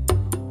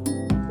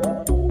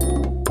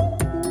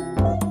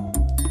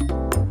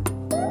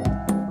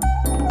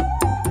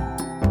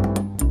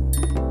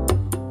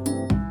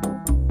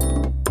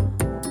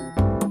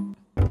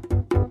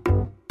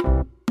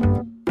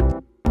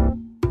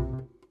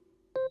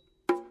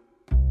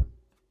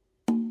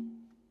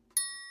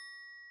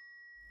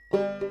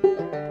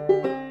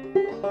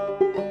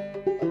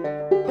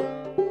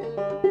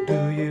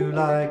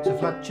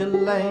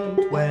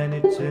 When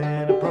it's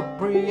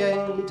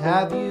inappropriate,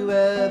 have you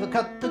ever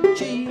cut the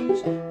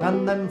cheese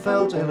and then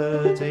felt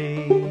ill at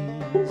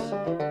ease?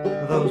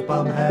 Those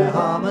bum hair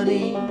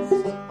harmonies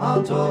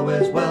aren't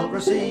always well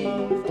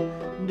received,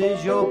 and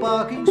is your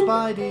barking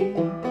Spidey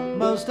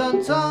most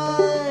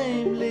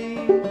untimely?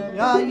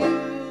 Are you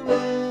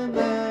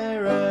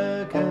American?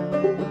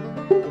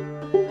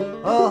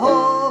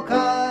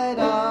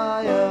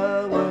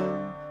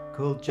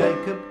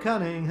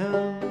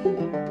 Cunningham.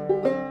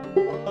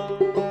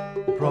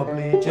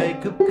 Probably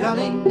Jacob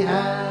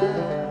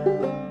Cunningham.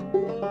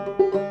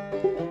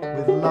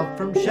 With love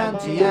from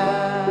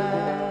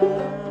Shantyam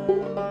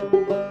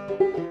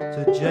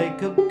to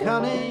Jacob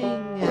Cunningham.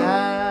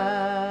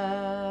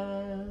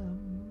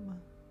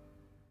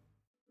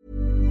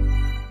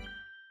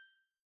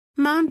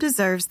 Mom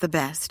deserves the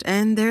best,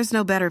 and there's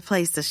no better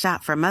place to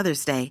shop for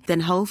Mother's Day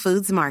than Whole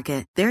Foods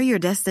Market. They're your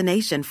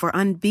destination for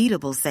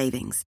unbeatable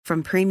savings,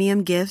 from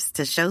premium gifts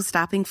to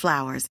show-stopping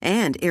flowers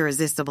and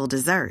irresistible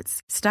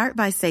desserts. Start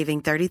by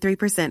saving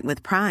 33%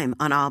 with Prime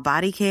on all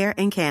body care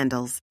and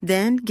candles.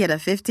 Then get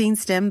a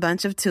 15-stem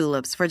bunch of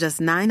tulips for just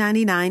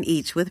 $9.99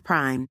 each with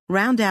Prime.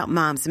 Round out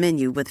Mom's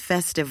menu with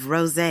festive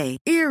rosé,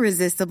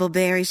 irresistible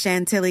berry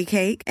chantilly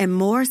cake, and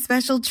more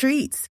special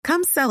treats.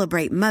 Come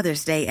celebrate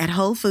Mother's Day at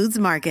Whole Foods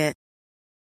Market.